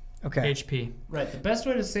 Okay. HP. Right. The best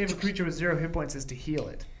way to save a creature with 0 hit points is to heal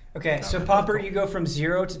it. Okay, so Pomper, you go from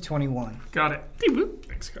 0 to 21. Got it.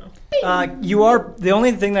 Thanks, Kyle. You are the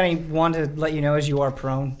only thing that I want to let you know is you are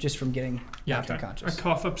prone just from getting knocked I unconscious.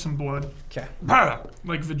 cough up some blood. Okay.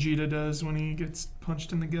 Like Vegeta does when he gets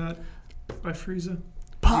punched in the gut by Frieza.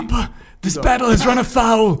 Pampa, this battle has run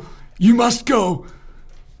afoul. You must go.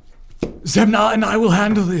 Zemna and I will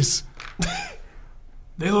handle this.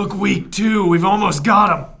 They look weak, too. We've almost got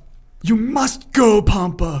them. You must go,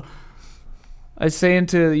 Pampa. I say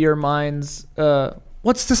into your minds,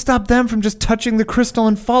 what's to stop them from just touching the crystal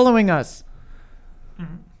and following us?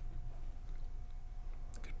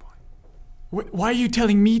 Why are you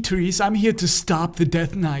telling me, Therese? I'm here to stop the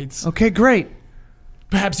Death Knights. Okay, great.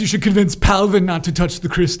 Perhaps you should convince Palvin not to touch the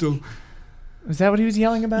crystal. Is that what he was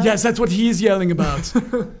yelling about? Yes, that's what he is yelling about.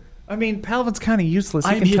 I mean, Palvin's kind of useless.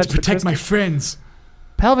 He I'm can here touch to protect the my crystal. friends.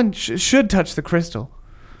 Palvin should touch the crystal.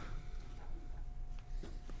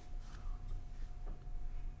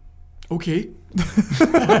 Okay.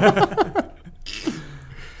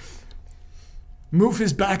 Moof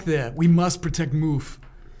is back there. We must protect Moof.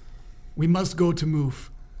 We must go to Moof.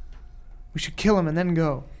 We should kill him and then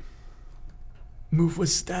go. Moof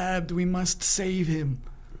was stabbed. We must save him.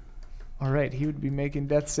 All right, he would be making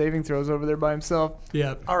death saving throws over there by himself.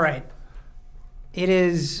 Yeah. All right. It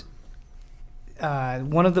is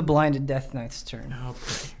one of the blinded Death Knight's turn.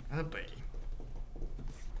 Okay.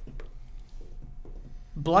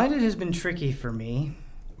 Blinded has been tricky for me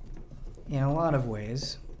in a lot of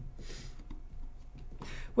ways.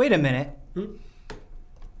 Wait a minute.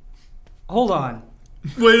 Hold on.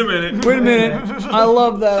 Wait a minute. Wait a minute. I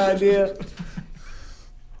love that idea.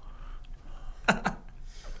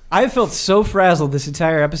 I felt so frazzled this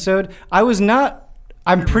entire episode. I was not.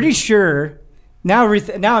 I'm pretty sure. Now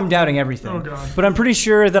I'm doubting everything. Oh, God. But I'm pretty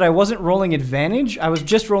sure that I wasn't rolling advantage. I was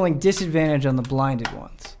just rolling disadvantage on the blinded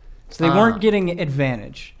ones. So they weren't getting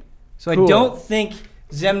advantage. So Cool. I don't think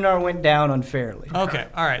Zemnar went down unfairly. Okay.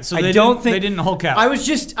 All right. So I they don't didn't, think they didn't Hulk out. I was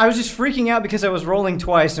just freaking out because I was rolling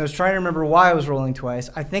twice and I was trying to remember why I was rolling twice.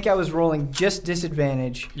 I think I was rolling just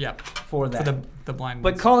disadvantage Yep. for that. For the blind.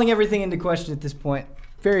 But calling everything into question at this point,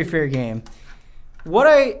 very fair game.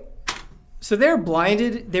 So they're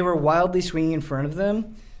blinded. They were wildly swinging in front of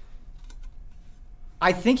them.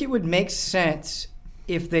 I think it would make sense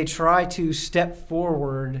if they try to step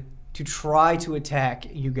forward to try to attack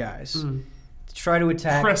you guys. To try to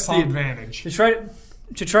attack. Press the advantage. To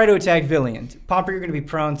try to attack Villian. Pomper, you're going to be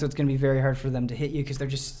prone, so it's going to be very hard for them to hit you because they're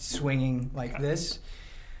just swinging like this.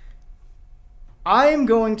 I am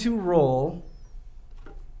going to roll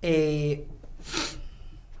a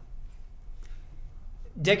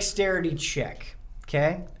dexterity check,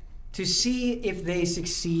 okay, to see if they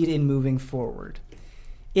succeed in moving forward.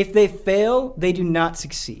 If they fail, they do not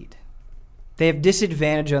succeed. They have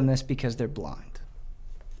disadvantage on this because they're blind.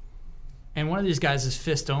 and one of these guys is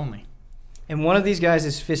fist only. And one of these guys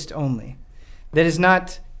is fist only. That is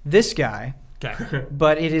not this guy, Okay.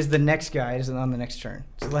 but it is the next guy. It is on the next turn.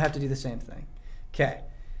 So they'll have to do the same thing. Okay.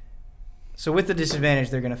 So with the disadvantage,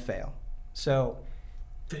 they're going to fail. So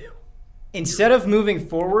instead of moving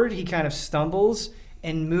forward, he kind of stumbles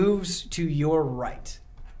and moves to your right.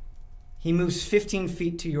 He moves 15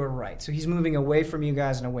 feet to your right. So he's moving away from you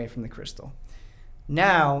guys and away from the crystal.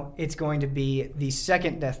 Now it's going to be the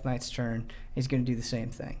second Death Knight's turn. He's going to do the same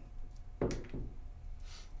thing.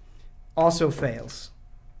 Also fails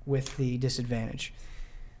with the disadvantage.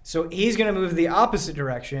 So he's going to move the opposite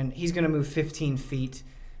direction. He's going to move 15 feet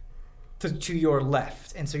to your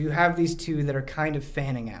left. And so you have these two that are kind of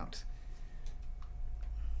fanning out.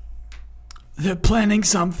 They're planning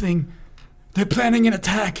something. They're planning an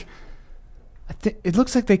attack. It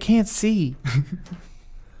looks like they can't see.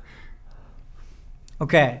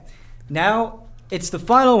 Okay, now it's the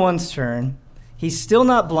final one's turn. He's still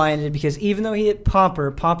not blinded because even though he hit Pomper,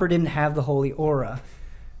 Pomper didn't have the holy aura.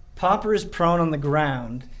 Pomper is prone on the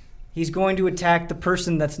ground. He's going to attack the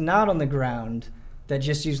person that's not on the ground that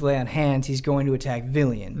just used lay on hands. He's going to attack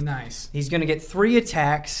Villian. Nice. He's going to get 3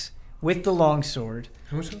 attacks with the longsword.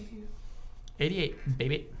 How much? 88,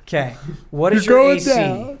 baby. Okay, what is your AC?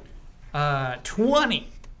 down. 20.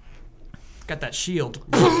 Got that shield.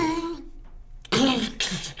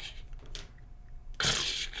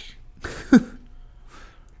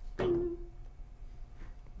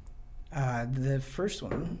 The first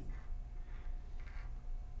one.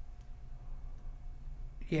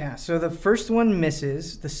 Yeah, so the first one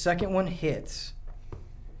misses. The second one hits.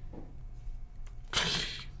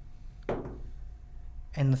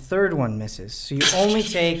 And the third one misses. So you only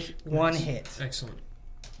take one hit. Excellent.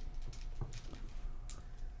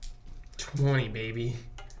 20, baby.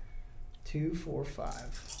 2, 4,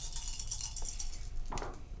 5.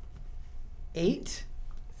 8,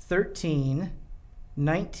 13,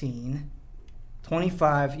 19,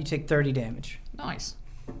 25. You take 30 damage. Nice.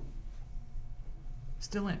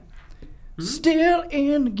 Still in. Still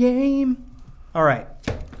in the game. All right.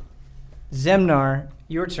 Zemnar,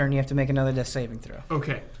 your turn. You have to make another death saving throw.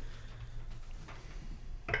 Okay.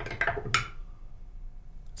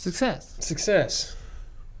 Success. Success.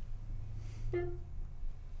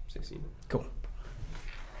 16. Cool.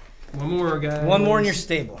 One more, guys. One more and you're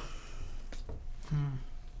stable.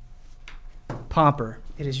 Pomper,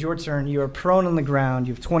 it is your turn. You are prone on the ground.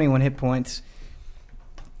 You have 21 hit points.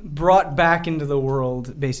 Brought back into the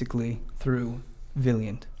world, basically, through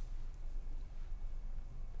Villiant.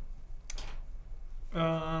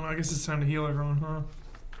 I guess it's time to heal everyone, huh?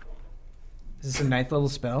 Is this a 9th level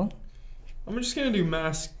spell? I'm just gonna do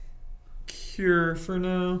Mass Cure for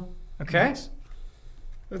now. Okay.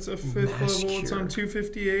 That's a 5th Mass level. It's on Cure.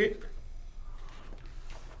 258.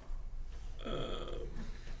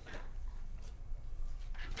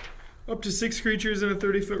 Up to 6 creatures in a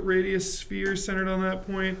 30-foot radius sphere centered on that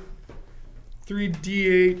point.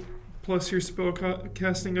 3d8 plus your spell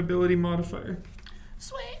casting ability modifier.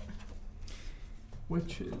 Sweet.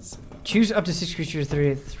 Which is... Choose up to 6 creatures,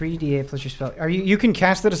 3d8 plus your spell. You can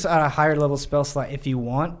cast it at a higher level spell slot if you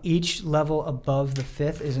want. Each level above the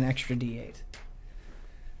 5th is an extra d8.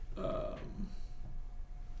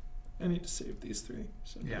 I need to save these 3.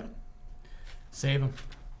 So Yeah. Save them.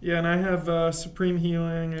 Yeah, and I have Supreme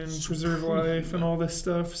Healing and Preserve Life and all this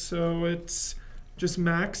stuff, so it's just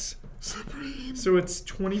max. Supreme. So it's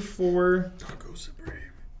 24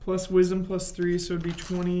 plus Wisdom plus 3, so it'd be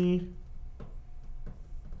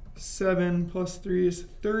 27 plus 3 is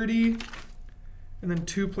 30, and then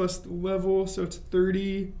 2 plus the level, so it's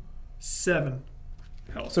 37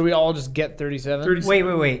 health. So we all just get 37?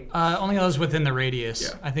 37. Wait. Only those within the radius.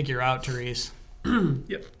 Yeah. I think you're out, Therese.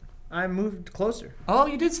 Yep. I moved closer. Oh,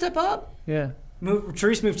 you did step up? Yeah.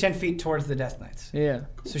 Therese moved 10 feet towards the Death Knights. Yeah.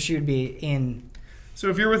 So she would be in... So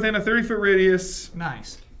if you're within a 30-foot radius...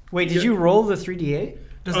 Nice. Wait, did you roll the 3d8?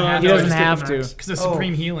 Doesn't Uh, have He no, to. doesn't just get the have to. max. Because of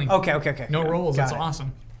Supreme Healing. Okay. No rolls. Got That's it.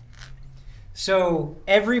 awesome. So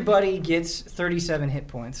everybody gets 37 hit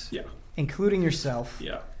points. Yeah. Including yourself.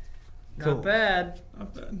 Yeah. Cool. Not bad.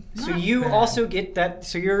 Not bad. So Not you bad. also get that.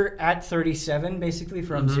 So you're at 37 basically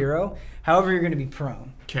from 0. However, you're going to be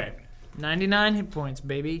prone. Okay. 99 hit points,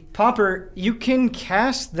 baby. Pomper, you can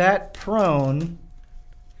cast that prone,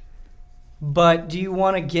 but do you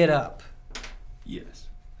want to get up? Yes.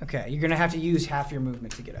 Okay, you're going to have to use half your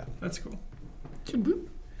movement to get up. That's cool.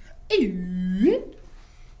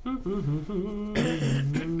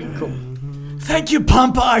 Thank you,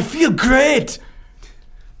 Pampa. I feel great.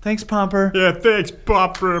 Thanks, Pomper. Yeah, thanks,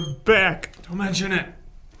 Popper. Back. Don't mention it.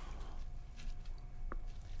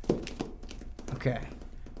 Okay.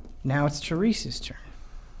 Now it's Therese's turn.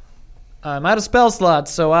 I'm out of spell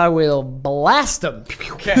slots, so I will blast him.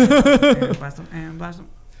 Okay. And blast them. And blast them.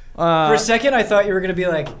 For a second, I thought you were going to be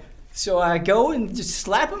like, so I go and just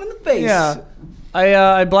slap him in the face. Yeah.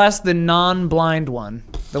 I blast the non-blind one,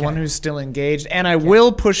 the one who's still engaged, and I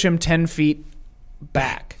will push him 10 feet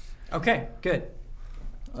back. Okay, good.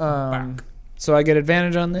 So I get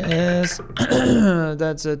advantage on this.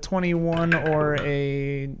 That's a 21 or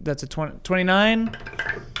that's a 29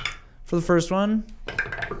 for the first one.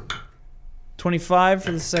 25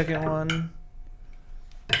 for the second one.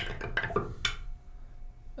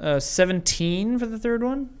 17 for the third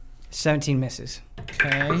one. 17 misses.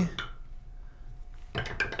 Okay.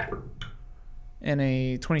 And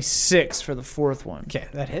a 26 for the fourth one. Okay,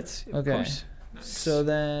 that hits. Of Okay. course. So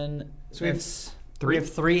then So we have that's We have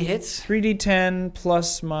 3 hits. 3d10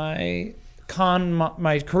 plus my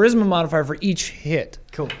my charisma modifier for each hit.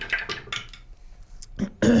 Cool.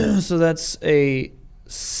 So that's a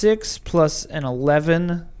 6 plus an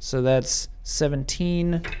 11. So that's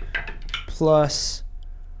 17 plus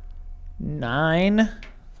 9,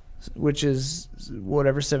 which is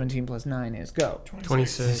whatever 17 plus 9 is. Go.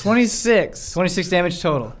 26. 26. 26 damage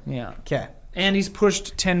total. Yeah. Okay. And he's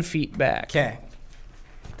pushed 10 feet back. Okay.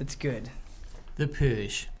 That's good. The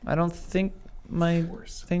push. I don't think my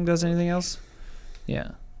thing does anything else.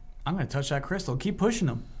 Yeah. I'm going to touch that crystal. Keep pushing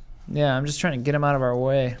them. Yeah, I'm just trying to get him out of our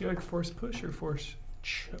way. Do you like force push or force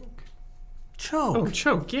choke? Choke. Oh,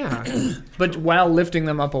 choke, yeah. But while lifting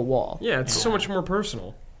them up a wall. Yeah, it's so much more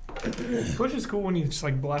personal. Push is cool when you just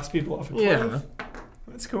like blast people off a cliff. Yeah.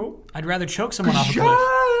 That's cool. I'd rather choke someone off a cliff.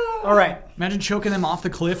 All right. Imagine choking them off the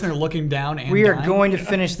cliff and they're looking down and We are dying. going to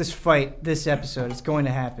finish this fight this episode. It's going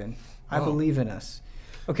to happen. I believe in us.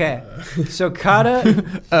 Okay. So Kata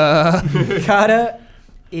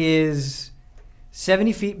is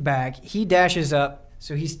 70 feet back. He dashes up,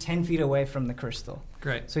 so he's 10 feet away from the crystal.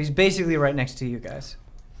 Great. So he's basically right next to you guys.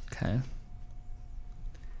 Okay.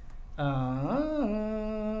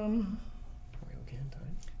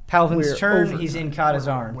 Palvin's We're turn. over He's time. in Kata's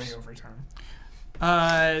arms. Way over time.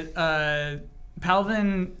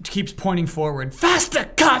 Palvin keeps pointing forward. Faster,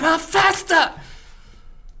 Kata, faster!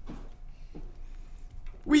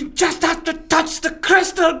 We just have to touch the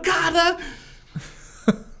crystal, Kata!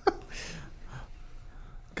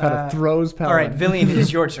 Kata throws Paladin. All right, Villian, it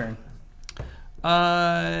is your turn.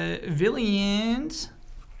 Villians.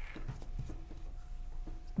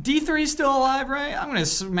 D3 is still alive, right? I'm gonna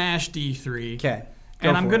smash D3. Okay.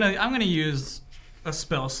 And I'm gonna use a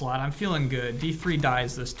spell slot. I'm feeling good. D3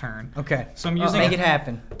 dies this turn. Okay. So I'm using Make it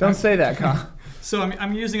happen. Don't say that, Kyle. So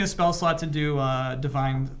I'm using a spell slot to do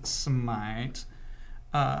Divine Smite.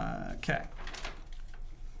 Okay.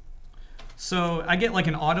 So I get like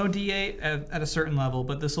an auto D8 at a certain level,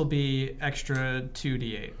 but this will be extra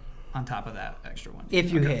 2D8 on top of that extra one.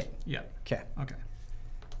 If you Okay. hit. Yeah. Okay.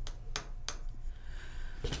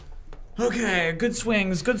 Okay, good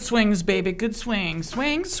swings, baby, good swing.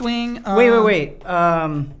 Swing. Wait.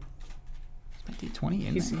 D20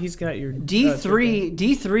 in there. He's got your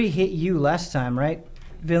D3 hit you last time, right,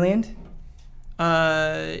 Villian?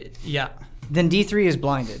 Yeah. Then D3 is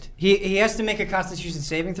blinded. He has to make a Constitution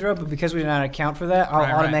saving throw, but because we did not account for that, I'll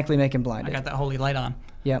Right. automatically make him I blinded. got that holy light on.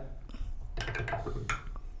 Yep.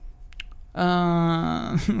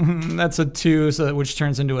 That's a 2, so which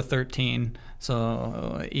turns into a 13.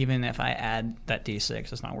 So even if I add that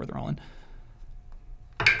D6, it's not worth rolling.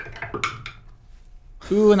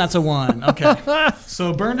 Ooh, and that's a 1. Okay.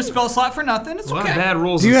 So burned a spell slot for nothing. It's A lot okay. of bad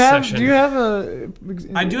rolls Do you this have? session. Do you have a?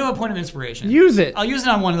 I do have a point of inspiration. Use it. I'll use it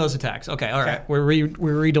on one of those attacks. Okay, all right. Okay. We're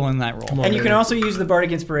redoing that roll. And you can also use the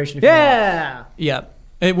Bardic Inspiration if you want. Yeah. Yeah.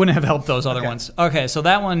 It wouldn't have helped those other Okay. ones. Okay, so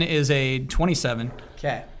that one is a 27.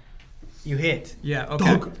 Okay. You hit. Yeah,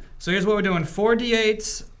 okay. So here's what we're doing.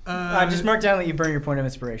 4d8s. Just mark down that you burn your point of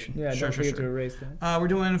inspiration. Yeah. Sure, Don't sure, forget sure. to erase that. We're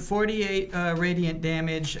doing 48 radiant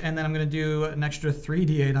damage, and then I'm going to do an extra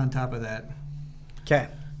 3d8 on top of that. Okay.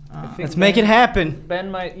 think Let's make it happen.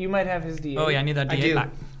 Ben you might have his D8. Oh, yeah, I need that I d8 do. back.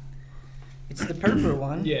 It's the purple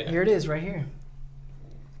one. Yeah. Here it is, right here.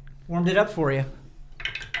 Warmed it up for you.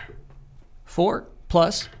 4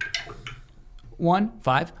 plus 1,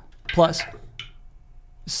 5 plus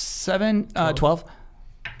 7, 12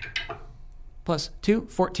 plus 2,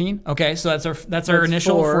 14. Okay, so that's our That's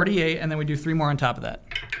initial 4. 48, and then we do 3 more on top of that.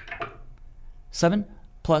 7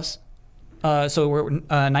 plus, so we're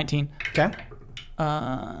 19. Okay.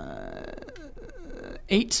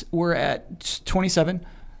 8, we're at 27.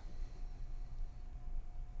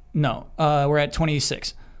 No, we're at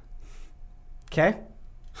 26. Okay.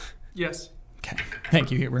 Yes. Okay,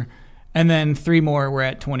 thank you, Huber. And then 3 more, we're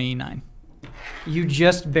at 29. You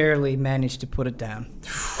just barely managed to put it down.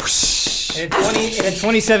 It had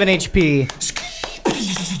 27 HP.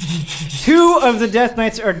 2 of the Death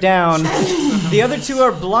Knights are down. The other 2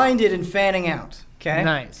 are blinded and fanning out. Okay.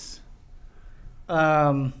 Nice.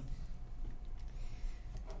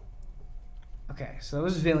 Okay, so that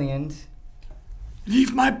was Villiand.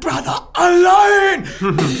 Leave my brother alone!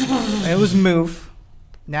 It was Move.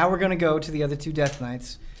 Now we're going to go to the other 2 Death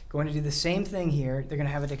Knights. Going to do the same thing here. They're going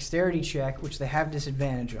to have a dexterity check, which they have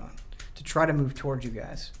disadvantage on, to try to move towards you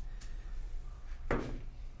guys.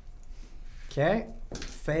 Okay.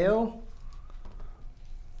 Fail.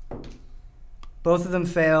 Both of them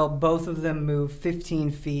fail. Both of them move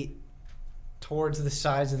 15 feet towards the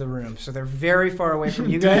sides of the room. So they're very far away from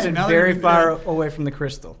you guys and Now very they're- far away from the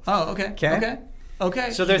crystal. Oh, okay. Okay.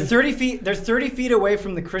 Okay. So they're 30 feet. They're 30 feet away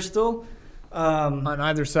from the crystal. On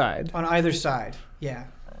either side. On either side. Yeah.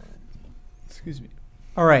 Excuse me.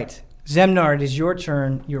 All right. Zemnar, it is your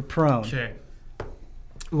turn. You're prone. Okay.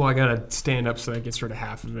 Well, I gotta stand up so that gets rid of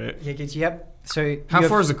half of it. Yep. So you How have-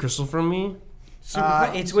 far is the crystal from me?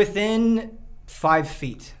 It's within 5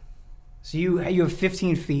 feet. So you have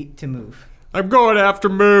 15 feet to move. I'm going after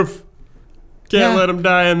Move. Can't let him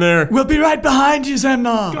die in there. We'll be right behind you,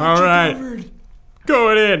 Zemnar. All right.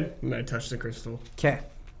 Going in. And I touch the crystal. Okay.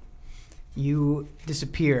 You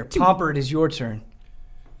disappear. Pomper, it is your turn.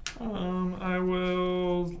 I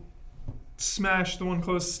will smash the one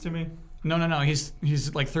closest to me. No. He's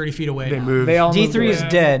like 30 feet away They now. move. They all moved D3 is away.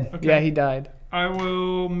 dead. Okay. Yeah, he died. I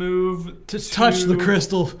will move Just touch the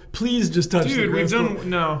crystal. Please just touch the Dude, we've crystal.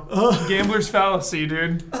 done gambler's fallacy,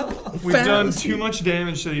 dude. We've done too much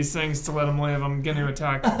damage to these things to let them live. I'm going to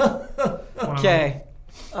attack. Okay.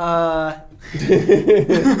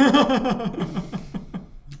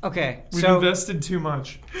 Okay. We've So invested too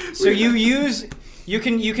much. you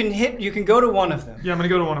can go to one of them. Yeah, I'm gonna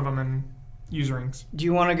go to one of them and use rings. Do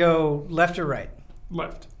you want to go left or right?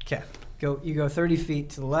 Left. Okay. You go 30 feet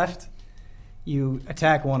to the left. You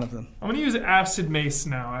attack one of them. I'm gonna use acid mace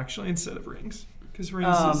now, actually, instead of rings, because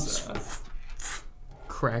rings is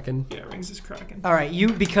Kraken. yeah, rings is cracking. All right.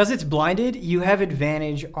 Because it's blinded, you have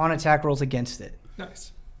advantage on attack rolls against it.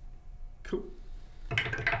 Nice. Cool.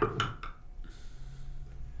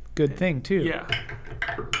 Good thing too. Yeah.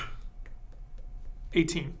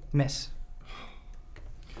 18. Miss.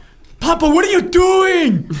 Papa, what are you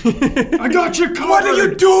doing? I got you covered. What are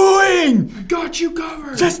you doing? I got you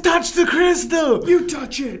covered. Just touch the crystal. You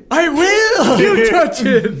touch it. I will. You touch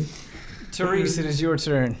it. Therese, it is your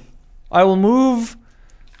turn. I will move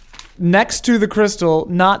next to the crystal,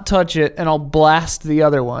 not touch it, and I'll blast the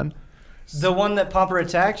other one. The one that Pomper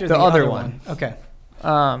attacked, or The the other other one. Okay.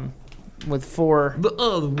 With 4. The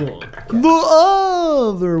other one. The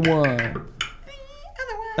other one.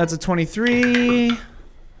 That's a 23.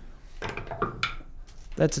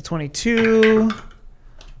 That's a 22.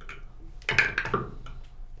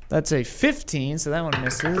 That's a 15, so that one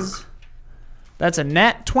misses. That's a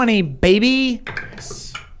nat 20, baby.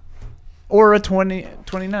 Or a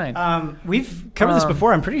 29. We've covered this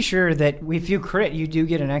before. I'm pretty sure that if you crit, you do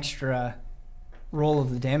get an extra roll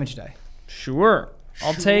of the damage die. Sure.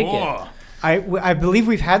 I'll take it. I believe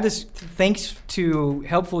we've had this, thanks to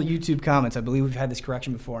helpful YouTube comments, I believe we've had this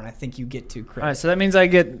correction before, and I think you get to crit. All right, so that means I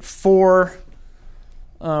get 4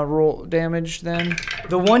 roll damage then.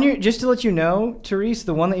 The one just to let you know, Therese,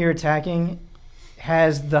 the one that you're attacking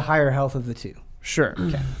has the higher health of the two. Sure.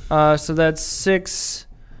 Okay. So that's 6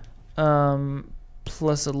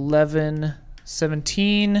 plus 11,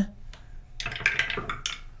 17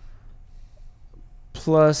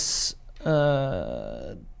 plus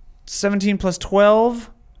 17 plus 12,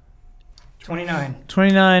 29.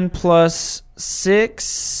 29 plus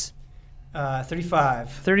 6, 35.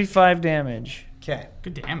 35 damage. Okay.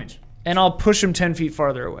 Good damage. And I'll push him 10 feet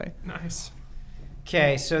farther away. Nice.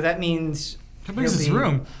 Okay, so that means How big is this He'll be-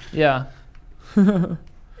 room? Yeah.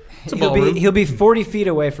 he'll be 40 feet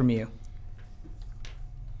away from you.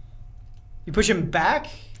 You push him back?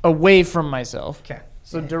 Away from myself. Okay.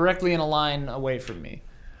 So Yeah. directly in a line away from me.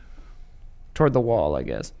 Toward the wall, I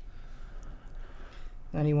guess.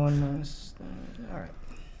 91 minus. All right.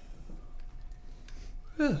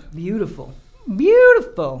 Beautiful.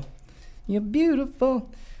 Beautiful. You're beautiful.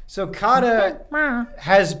 So Kata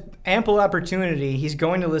has ample opportunity. He's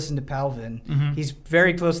going to listen to Palvin. Mm-hmm. He's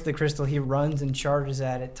very close to the crystal. He runs and charges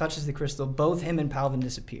at it, touches the crystal. Both him and Palvin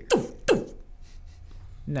disappear.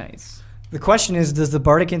 Nice. The question is, does the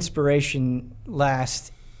bardic inspiration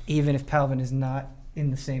last even if Palvin is not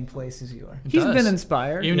in the same place as you are? He's does. been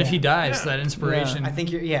inspired. Even if Yeah. he dies, Yeah. that inspiration. I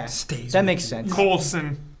think you're, yeah. Stays That with makes you. sense.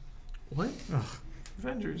 Coulson. What?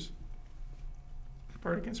 Avengers.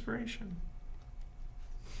 Bardic Inspiration.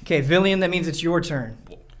 Okay, Villian, that means it's your turn.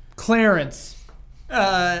 Clarence,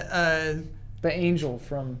 Uh, the angel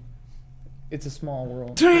from It's a Small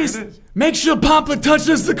World. Trace, There it is. make sure Papa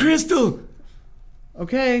touches the crystal.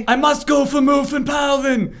 Okay. I must go for Moof and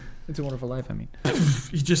Palvin. It's a Wonderful Life, I mean.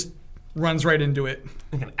 He just runs right into it.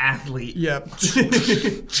 Like an athlete. Yep.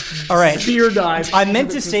 All right. Spear dive. I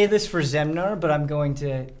meant to say this for Zemnar, but I'm going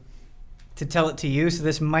to tell it to you, so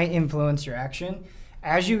this might influence your action.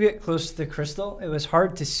 As you get close to the crystal, it was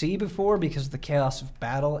hard to see before because of the chaos of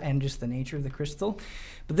battle and just the nature of the crystal.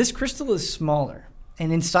 But this crystal is smaller,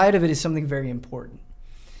 and inside of it is something very important.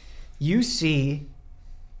 You see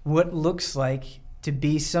what looks like to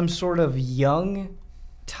be some sort of young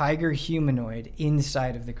tiger humanoid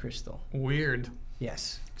inside of the crystal. Weird.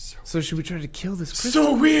 Yes. So should we try to kill this crystal?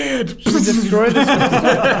 So weird. Should we destroy this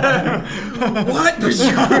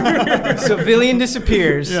So Villian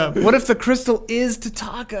disappears. Yeah. What if the crystal is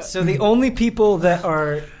Tataka? So the only people that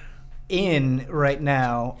are in right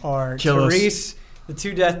now are Kill us. Therese, the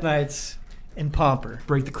two Death Knights, and Pomper.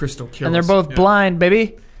 Break the crystal. Kill And they're us. both Yeah. blind,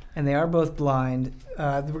 baby. And they are both blind.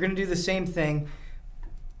 We're going to do the same thing.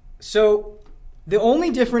 So the only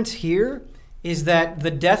difference here is that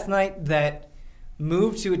the Death Knight that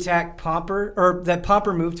moved to attack Pomper, or that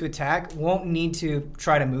Pomper moved to attack, won't need to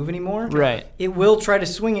try to move anymore. Right. It will try to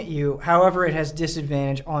swing at you. However, it has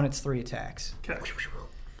disadvantage on its 3 attacks. Okay.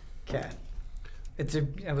 Okay.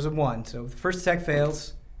 It was a 1. So the first attack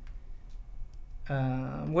fails.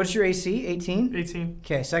 What's your AC? 18? 18.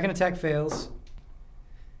 Okay, second attack fails.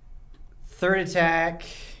 Third attack,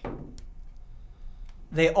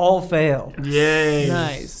 they all fail. Yay.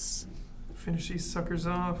 Nice. Finish these suckers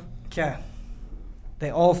off. Okay. They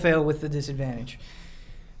all fail with the disadvantage.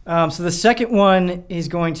 So the second one is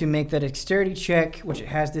going to make that dexterity check, which it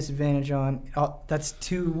has disadvantage on. That's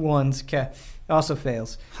 2 ones. Okay. It also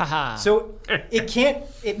fails. Haha. So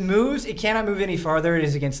it moves. It cannot move any farther. It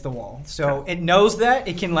is against the wall. So it knows that.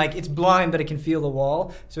 It can, it's blind, but it can feel the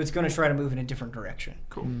wall. So it's going to try to move in a different direction.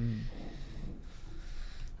 Cool.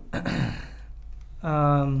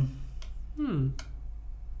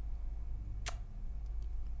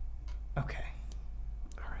 Okay.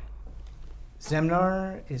 All right.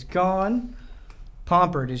 Zemnar is gone.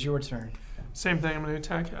 Pompert is your turn. Same thing. I'm going to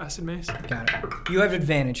attack Acid Mace. Got it. You have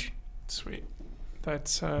advantage. Sweet.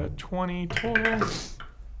 That's 20 total.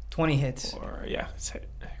 20 hits. Or, yeah, it's hit.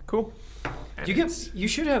 Cool. And You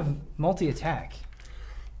should have multi-attack.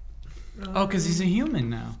 Oh, because he's a human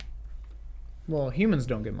now. Well, humans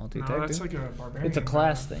don't get No, multi-attack. that's do like a barbarian. it's a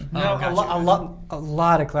class thing. No, gotcha. a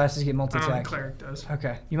lot of classes get I don't multi-attack. think cleric does.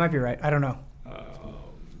 Okay, you might be right. I don't know.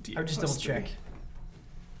 D I'll just plus double check.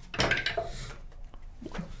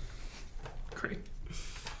 3. Great.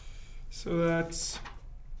 So that's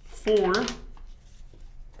 4,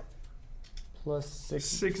 Plus 6.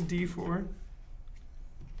 6d4.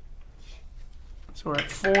 So we're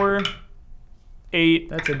at 4, 8.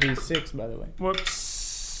 That's a D6, by the way.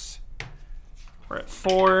 Whoops. We're at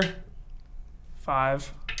 4,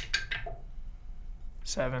 5,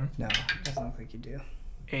 7, No, doesn't look like you do.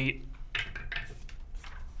 8,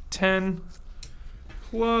 10,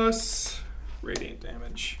 plus radiant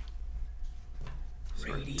damage.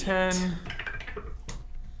 So 10,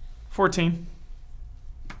 14.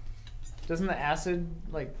 Doesn't the acid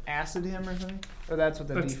acid him or something? Or that's what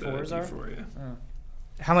the That's D4s the are? D4, yeah. Oh.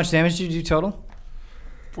 How much damage did you do total?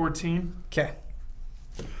 14. Okay.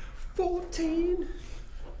 14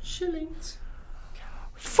 shillings.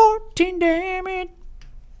 14 damage.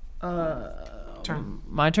 Turn.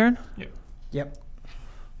 My turn? Yep.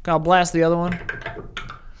 I'll blast the other one.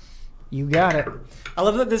 You got it. I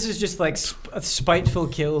love that this is just spiteful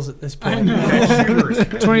kills at this point.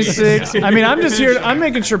 26. I mean, I'm just here. I'm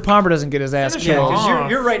making sure Pomper doesn't get his ass Finish Yeah, killed. because off.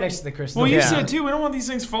 you're right next to the crystal. Well, you Yeah. said too, we don't want these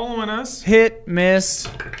things following us. Hit, miss.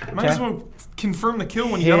 Might as Okay. well confirm the kill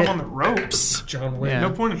when you got Hit. them on the ropes. John Wick. Yeah. No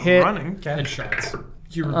point in Hit. running. Headshots.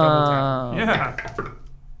 You were double tapping. Yeah.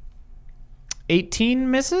 18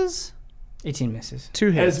 misses. 18 misses.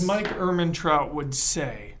 2 hits. As Mike Ehrmantraut would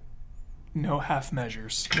say, no half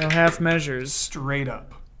measures. No half measures. Straight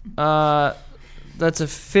up. That's a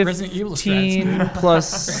Resident Evil 15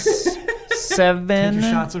 plus 7. Take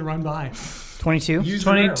your shots and run by. 22. Use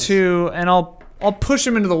the rounds. 22, and I'll push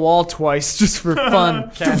him into the wall twice just for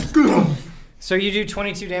fun. So you do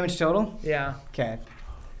 22 damage total? Yeah. Okay.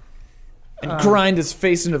 And grind his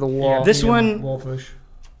face into the wall. This one, Wall push.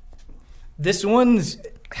 this one's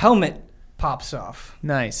helmet pops off,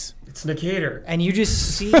 Nice. It's Nicator. and you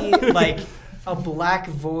just see a black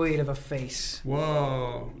void of a face.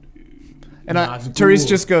 Whoa. And Nazgul. Therese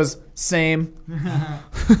just goes, same.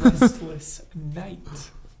 Restless night.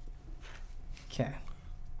 Okay.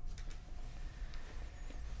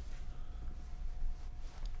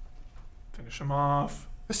 Finish him off.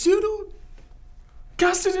 Asudal!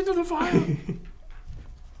 Cast it into the fire!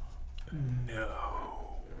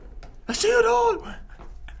 No. Asudal!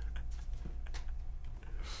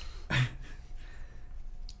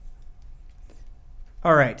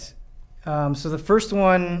 All right. So the first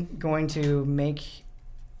one going to make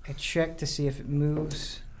a check to see if it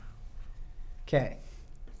moves. Okay.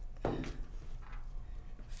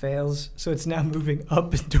 Fails. So it's now moving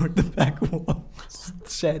up and toward the back wall.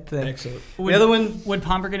 Sad thing. Excellent. The other one, Would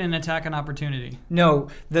Pomper get an attack on opportunity? no.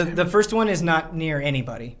 The first one is not near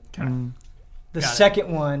anybody. The Got it.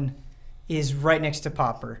 second one is right next to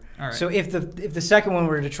Popper. All right. So if the second one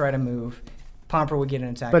were to try to move, Pomper would get an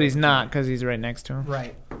attack. But he's not because he's right next to him.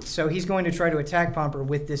 Right. So he's going to try to attack Pomper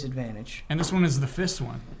with disadvantage. And this one is the fist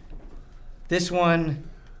one. This one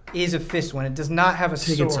is a fist one. It does not have a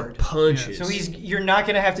Taking some sword. punches. So you're not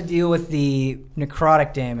going to have to deal with the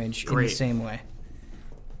necrotic damage in the Great. same way.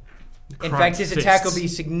 In Necrotic fact, his attack will fists. be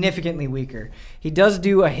significantly weaker. He does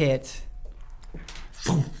do a hit.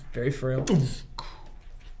 Very frail.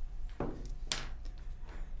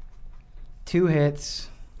 2 hits.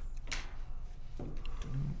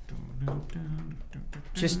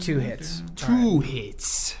 Just 2 hits. Two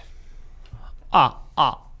hits. Ah.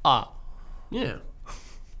 Yeah.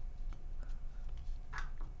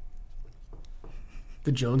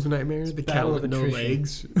 The Jones Nightmares, the cat Battle with of no attrition.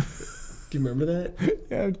 legs. Do you remember that?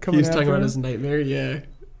 Yeah, He was talking about his nightmare. Yeah,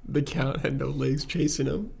 the count had no legs chasing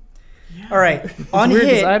him. All right. On weird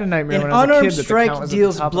 'cause hit, I had a nightmare an when I was a unarmed kid that the strike count was at the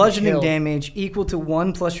deals top of the bludgeoning hill. damage equal to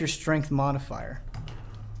 1 plus your strength modifier.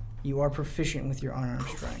 You are proficient with your unarmed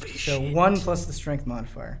strike. So 1 plus the strength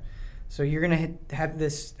modifier. So you're going to have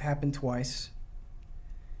this happen twice.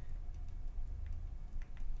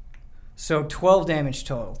 So 12 damage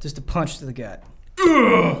total. Just a punch to the gut.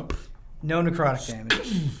 No necrotic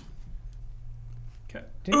damage.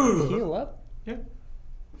 Didn't you heal up? Yeah.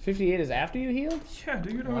 58 is after you healed? Yeah,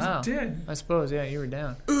 dude, I Wow. was dead. I suppose, yeah, you were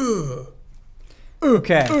down.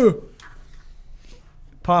 Okay.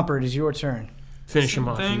 Pomper, it is your turn. Finish him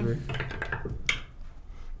off, Thing. Eber.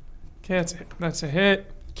 Okay, that's a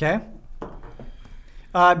hit. Okay.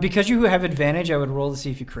 Because you have advantage, I would roll to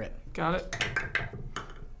see if you crit. Got it.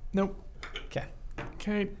 Nope. Okay.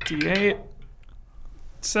 Okay, D8.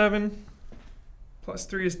 7. Plus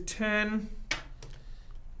 3 is 10.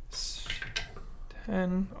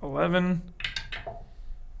 10, 11,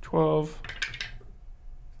 12,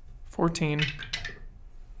 14,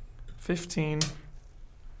 15.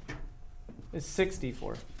 It's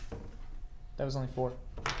 64. That was only 4.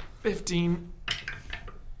 15,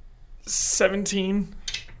 17,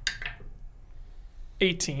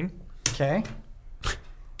 18, Okay.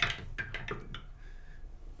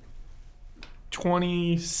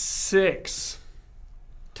 26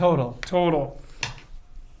 Total. total.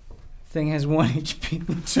 Thing has 1 HP.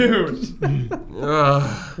 Dude.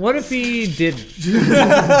 What if he didn't?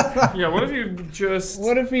 Yeah, what if you just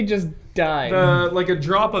What if he just died? like a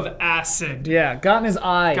drop of acid Yeah, got in his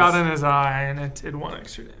eyes. got in his eye and it did 1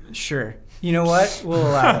 extra damage? Sure. You know what? We'll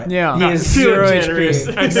allow it. Yeah. He Nice. is 0 Generous.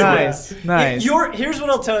 HP. Nice, nice. Here's what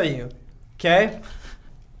I'll tell you. Okay?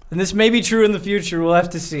 And this may be true in the future. We'll have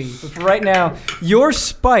to see. But for right now, your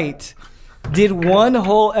spite did 1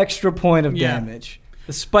 whole extra point of Yeah. damage.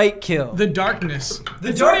 The spite kill. The darkness. The not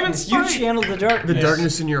even darkness. You spite. channeled the darkness. The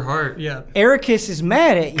darkness in your heart. Yeah. Ericus is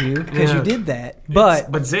mad at you because Yeah. you did that.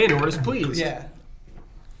 But But Xehanort is pleased. yeah.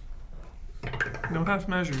 No half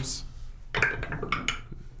measures.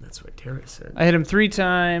 That's what Tara said. I hit him 3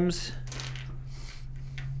 times.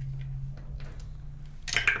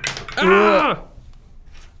 Ah!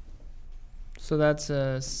 So that's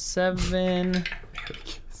a 7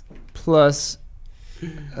 plus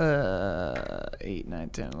 8, 9,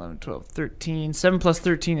 10, 11, 12, 13. 7 plus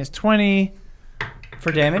 13 is 20.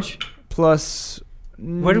 For damage? Plus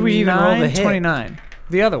Where did we even roll the 9, hit? 29.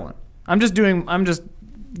 The other one. I'm just going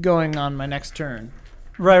on my next turn.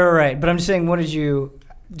 Right. But I'm just saying,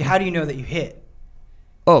 how do you know that you hit?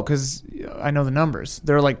 Oh, because I know the numbers.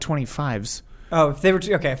 They're like 25s. Oh, if they were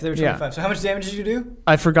 25. Yeah. So how much damage did you do?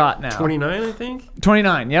 I forgot now. 29, I think?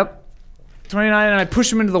 29, yep. 29, and I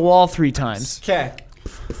push him into the wall 3 times. Okay.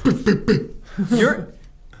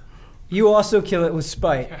 You also kill it with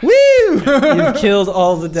spite. Woo! You've killed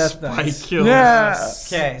all the death knights. kill. Yeah.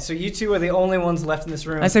 Okay, so you two are the only ones left in this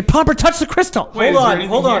room. I say, Pomper, touch the crystal. Wait, is hold there on, anything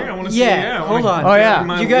hold on. here? I wanna see, Yeah, I hold wanna on. Oh, yeah. get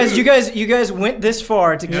my You guys went this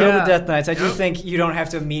far to kill Yeah. the Death Knights. I do think you don't have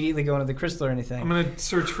to immediately go into the crystal or anything. I'm gonna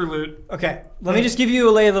search for loot. Okay, let me just give you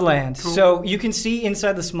a lay of the land. Cool. So you can see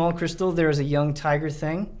inside the small crystal there is a young tiger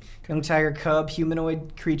thing, young tiger cub,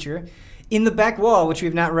 humanoid creature. In the back wall, which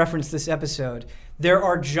we've not referenced this episode, there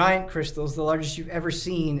are giant crystals, the largest you've ever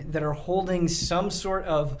seen, that are holding some sort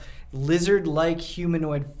of lizard-like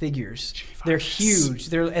humanoid figures. They're huge.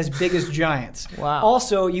 They're as big as giants. Wow.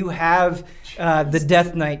 Also, you have the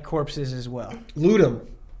Death Knight corpses as well. Loot him.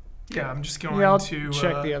 Yeah, I'm just going Yeah, I'll to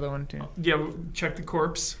check the other one, too. Yeah, check the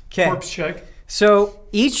corpse. 'Kay. Corpse check. So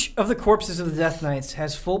each of the corpses of the Death Knights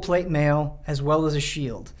has full plate mail as well as a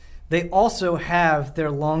shield. They also have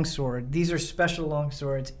their longsword. These are special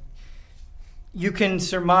longswords. You can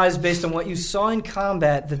surmise based on what you saw in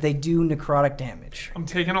combat that they do necrotic damage. I'm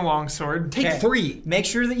taking a longsword. Okay. 3. Make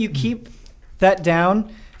sure that you keep that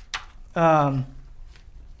down.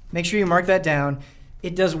 Make sure you mark that down.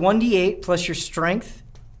 It does 1d8 plus your strength,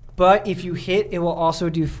 but if you hit, it will also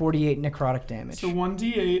do 48 necrotic damage. So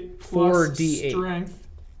 1d8 plus 4d8. strength.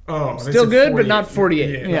 Oh, Still good, but not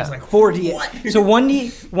 48. Yeah. I was like, 4d8. So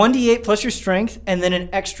 1d8 plus your strength, and then an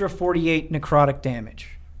extra 48 necrotic damage.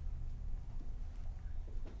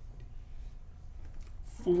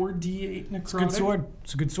 4d8 necrotic. It's a good sword.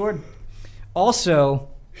 It's a good sword. Also,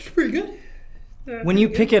 pretty good. when you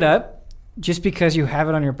pick it up, just because you have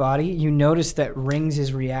it on your body, you notice that Rings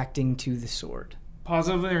is reacting to the sword.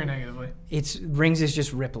 Positively or negatively? Rings is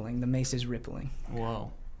just rippling. The mace is rippling.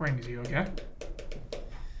 Whoa. Randy, you okay?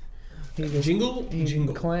 He just, Jingle, he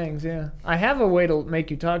jingle. clangs, yeah. I have a way to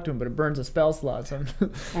make you talk to him, but it burns a spell slot. So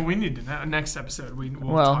Well, we need to next episode. We'll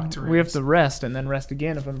well, talk to we have rings. to rest and then rest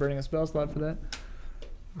again if I'm burning a spell slot for that.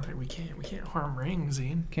 Right, we can't harm rings,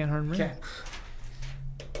 Ian. Can't harm me. Okay.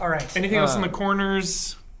 All right. Anything else in the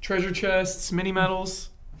corners? Treasure chests, mini medals.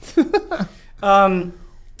 We're in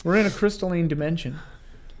a crystalline dimension.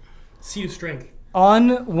 Seed of strength.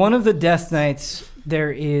 On one of the Death Knights,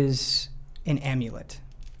 there is an amulet.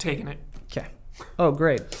 Taking it. Okay. Oh,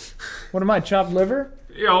 great. What am I, chopped liver?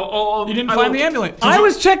 Yeah, You didn't find the amulet. I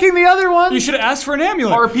was checking the other one. You should have asked for an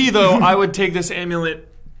amulet. RP though. I would take this amulet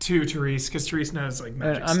to Therese because Therese knows like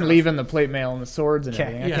magic I'm stuff. leaving the plate mail and the swords and Okay.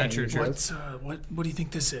 everything. I Yeah, can't true, use true. those. What do you think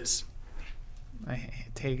this is? I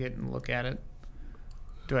take it and look at it.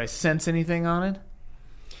 Do I sense anything on it?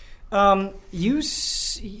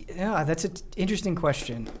 Yeah, that's an interesting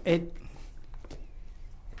question.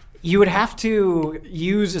 You would have to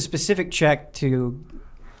use a specific check to.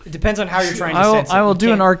 It depends on how you're trying to sense it. I will You do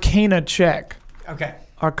an can't- Arcana check. Okay.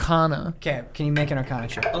 Arcana. Okay. Can you make an Arcana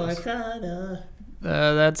check?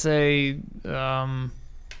 That's a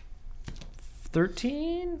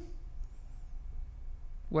 13.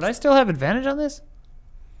 Would I still have advantage on this?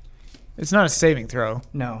 It's not a saving throw.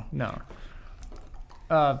 No. No.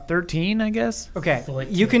 13, I guess. Okay. Like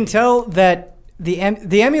You can tell that the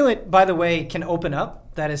amulet, by the way, can open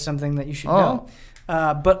up. That is something that you should know.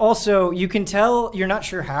 But also, you can tell, you're not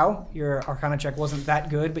sure how, your Arcana check wasn't that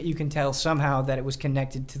good, but you can tell somehow that it was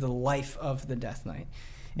connected to the life of the Death Knight.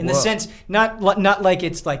 In the Whoa. sense, not like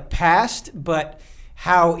it's like past, but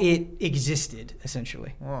how it existed,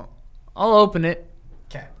 essentially. Well, I'll open it.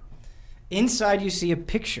 Okay. Inside, you see a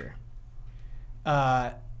picture.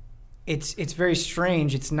 It's very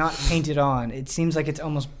strange. It's not painted on. It seems like it's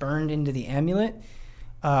almost burned into the amulet,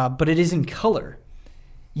 but it is in color.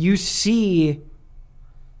 You see.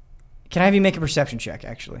 Can I have you make a perception check,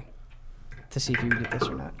 actually, to see if you get this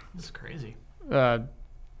or not? This is crazy.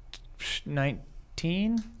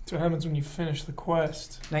 19? That's what happens when you finish the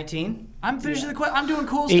quest. 19? I'm finishing the quest. I'm doing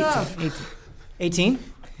cool stuff. 18?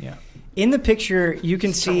 Yeah. In the picture, you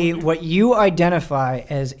can see what you identify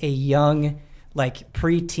as a young, like,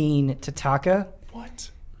 preteen Tataka.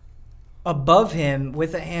 What? Above him,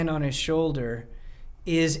 with a hand on his shoulder,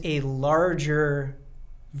 is a larger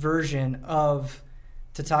version of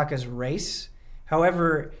Tataka's race.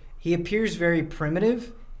 However, he appears very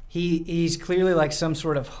primitive. He's clearly like some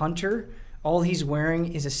sort of hunter. All he's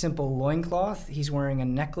wearing is a simple loincloth. He's wearing a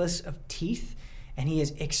necklace of teeth, and he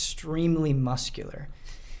is extremely muscular.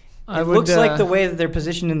 It looks like the way that they're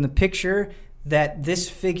positioned in the picture that this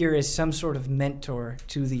figure is some sort of mentor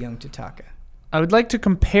to the young Tataka. I would like to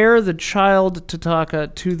compare the child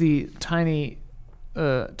Tataka to the tiny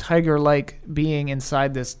tiger-like being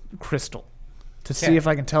inside this crystal to see Okay. if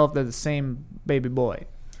I can tell if they're the same baby boy.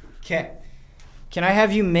 Okay. Can I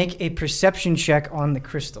have you make a perception check on the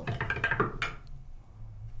crystal?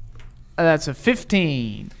 That's a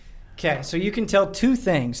 15. Okay, so you can tell two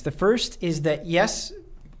things. The first is that, yes,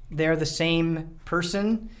 they're the same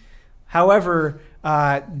person. However,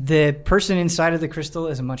 the person inside of the crystal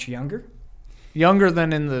is much younger Younger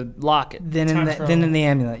than in the locket. than in the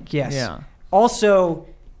amulet. Yes. Yeah. Also,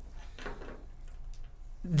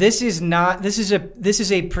 this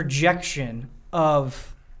is a projection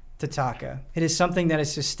of Tataka. It is something that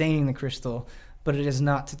is sustaining the crystal, but it is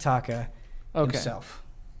not Tataka himself.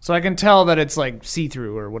 So I can tell that it's like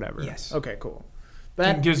see-through or whatever. Yes. Okay, cool.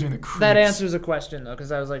 That gives me the creeps. That answers a question, though,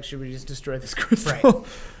 because I was like, should we just destroy this crystal?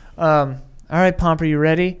 All right, Pomp, are you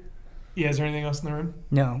ready? Yeah, is there anything else in the room?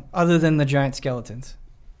 No, other than the giant skeletons.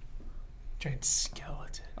 Giant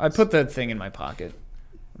skeleton. I put that thing in my pocket.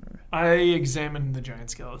 I examined the giant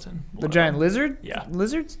skeleton. The giant lizard? Yeah.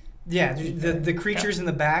 Lizards? Yeah, the creatures in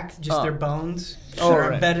the back, just their bones Oh, that are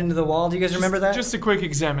right. embedded into the wall. Do you guys remember that? Just a quick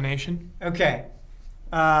examination. Okay.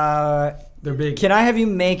 They're big. Can I have you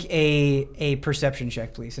make a perception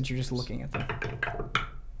check, please, since you're just looking at them?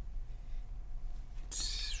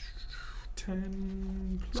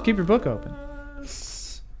 10 Just keep your book open.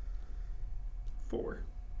 plus 4.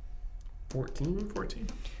 14.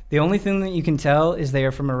 The only thing that you can tell is they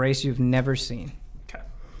are from a race you've never seen. Okay.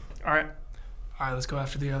 All right, let's go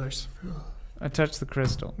after the others. I touched the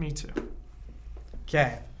crystal. Me too.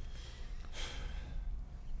 Okay.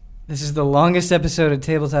 This is the longest episode of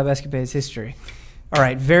Tabletop Escapades history. All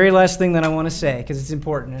right, very last thing that I want to say, because it's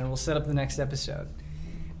important, and we'll set up the next episode.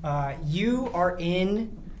 You are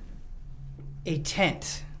in a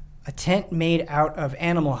tent made out of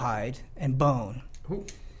animal hide and bone. Ooh.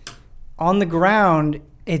 On the ground,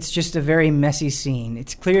 it's just a very messy scene.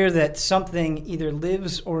 It's clear that something either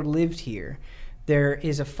lives or lived here. There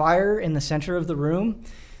is a fire in the center of the room.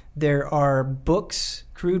 There are books,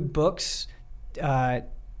 crude books,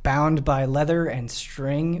 bound by leather and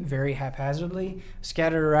string very haphazardly,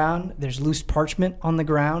 scattered around. There's loose parchment on the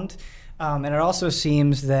ground. And it also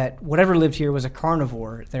seems that whatever lived here was a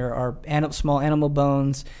carnivore. There are small animal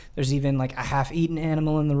bones. There's even like a half-eaten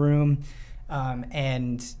animal in the room.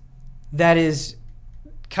 And that is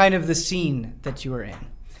kind of the scene that you are in.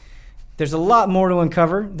 There's a lot more to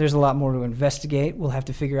uncover. There's a lot more to investigate. We'll have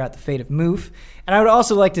to figure out the fate of Moof. And I would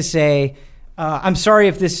also like to say, I'm sorry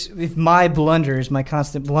if my blunders, my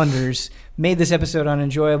constant blunders, made this episode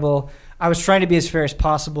unenjoyable. I was trying to be as fair as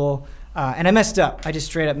possible, and I messed up. I just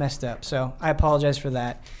straight up messed up. So I apologize for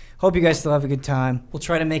that. Hope you guys still have a good time. We'll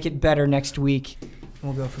try to make it better next week, and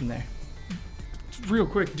we'll go from there. Real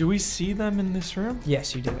quick, do we see them in this room?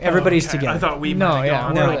 Yes, you do. Everybody's okay. together. I thought we No, might have yeah,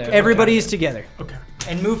 gone. we're No, there. everybody is together. Okay.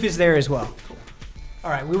 And Moof is there as well.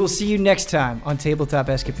 All right, we will see you next time on Tabletop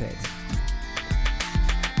Escapades.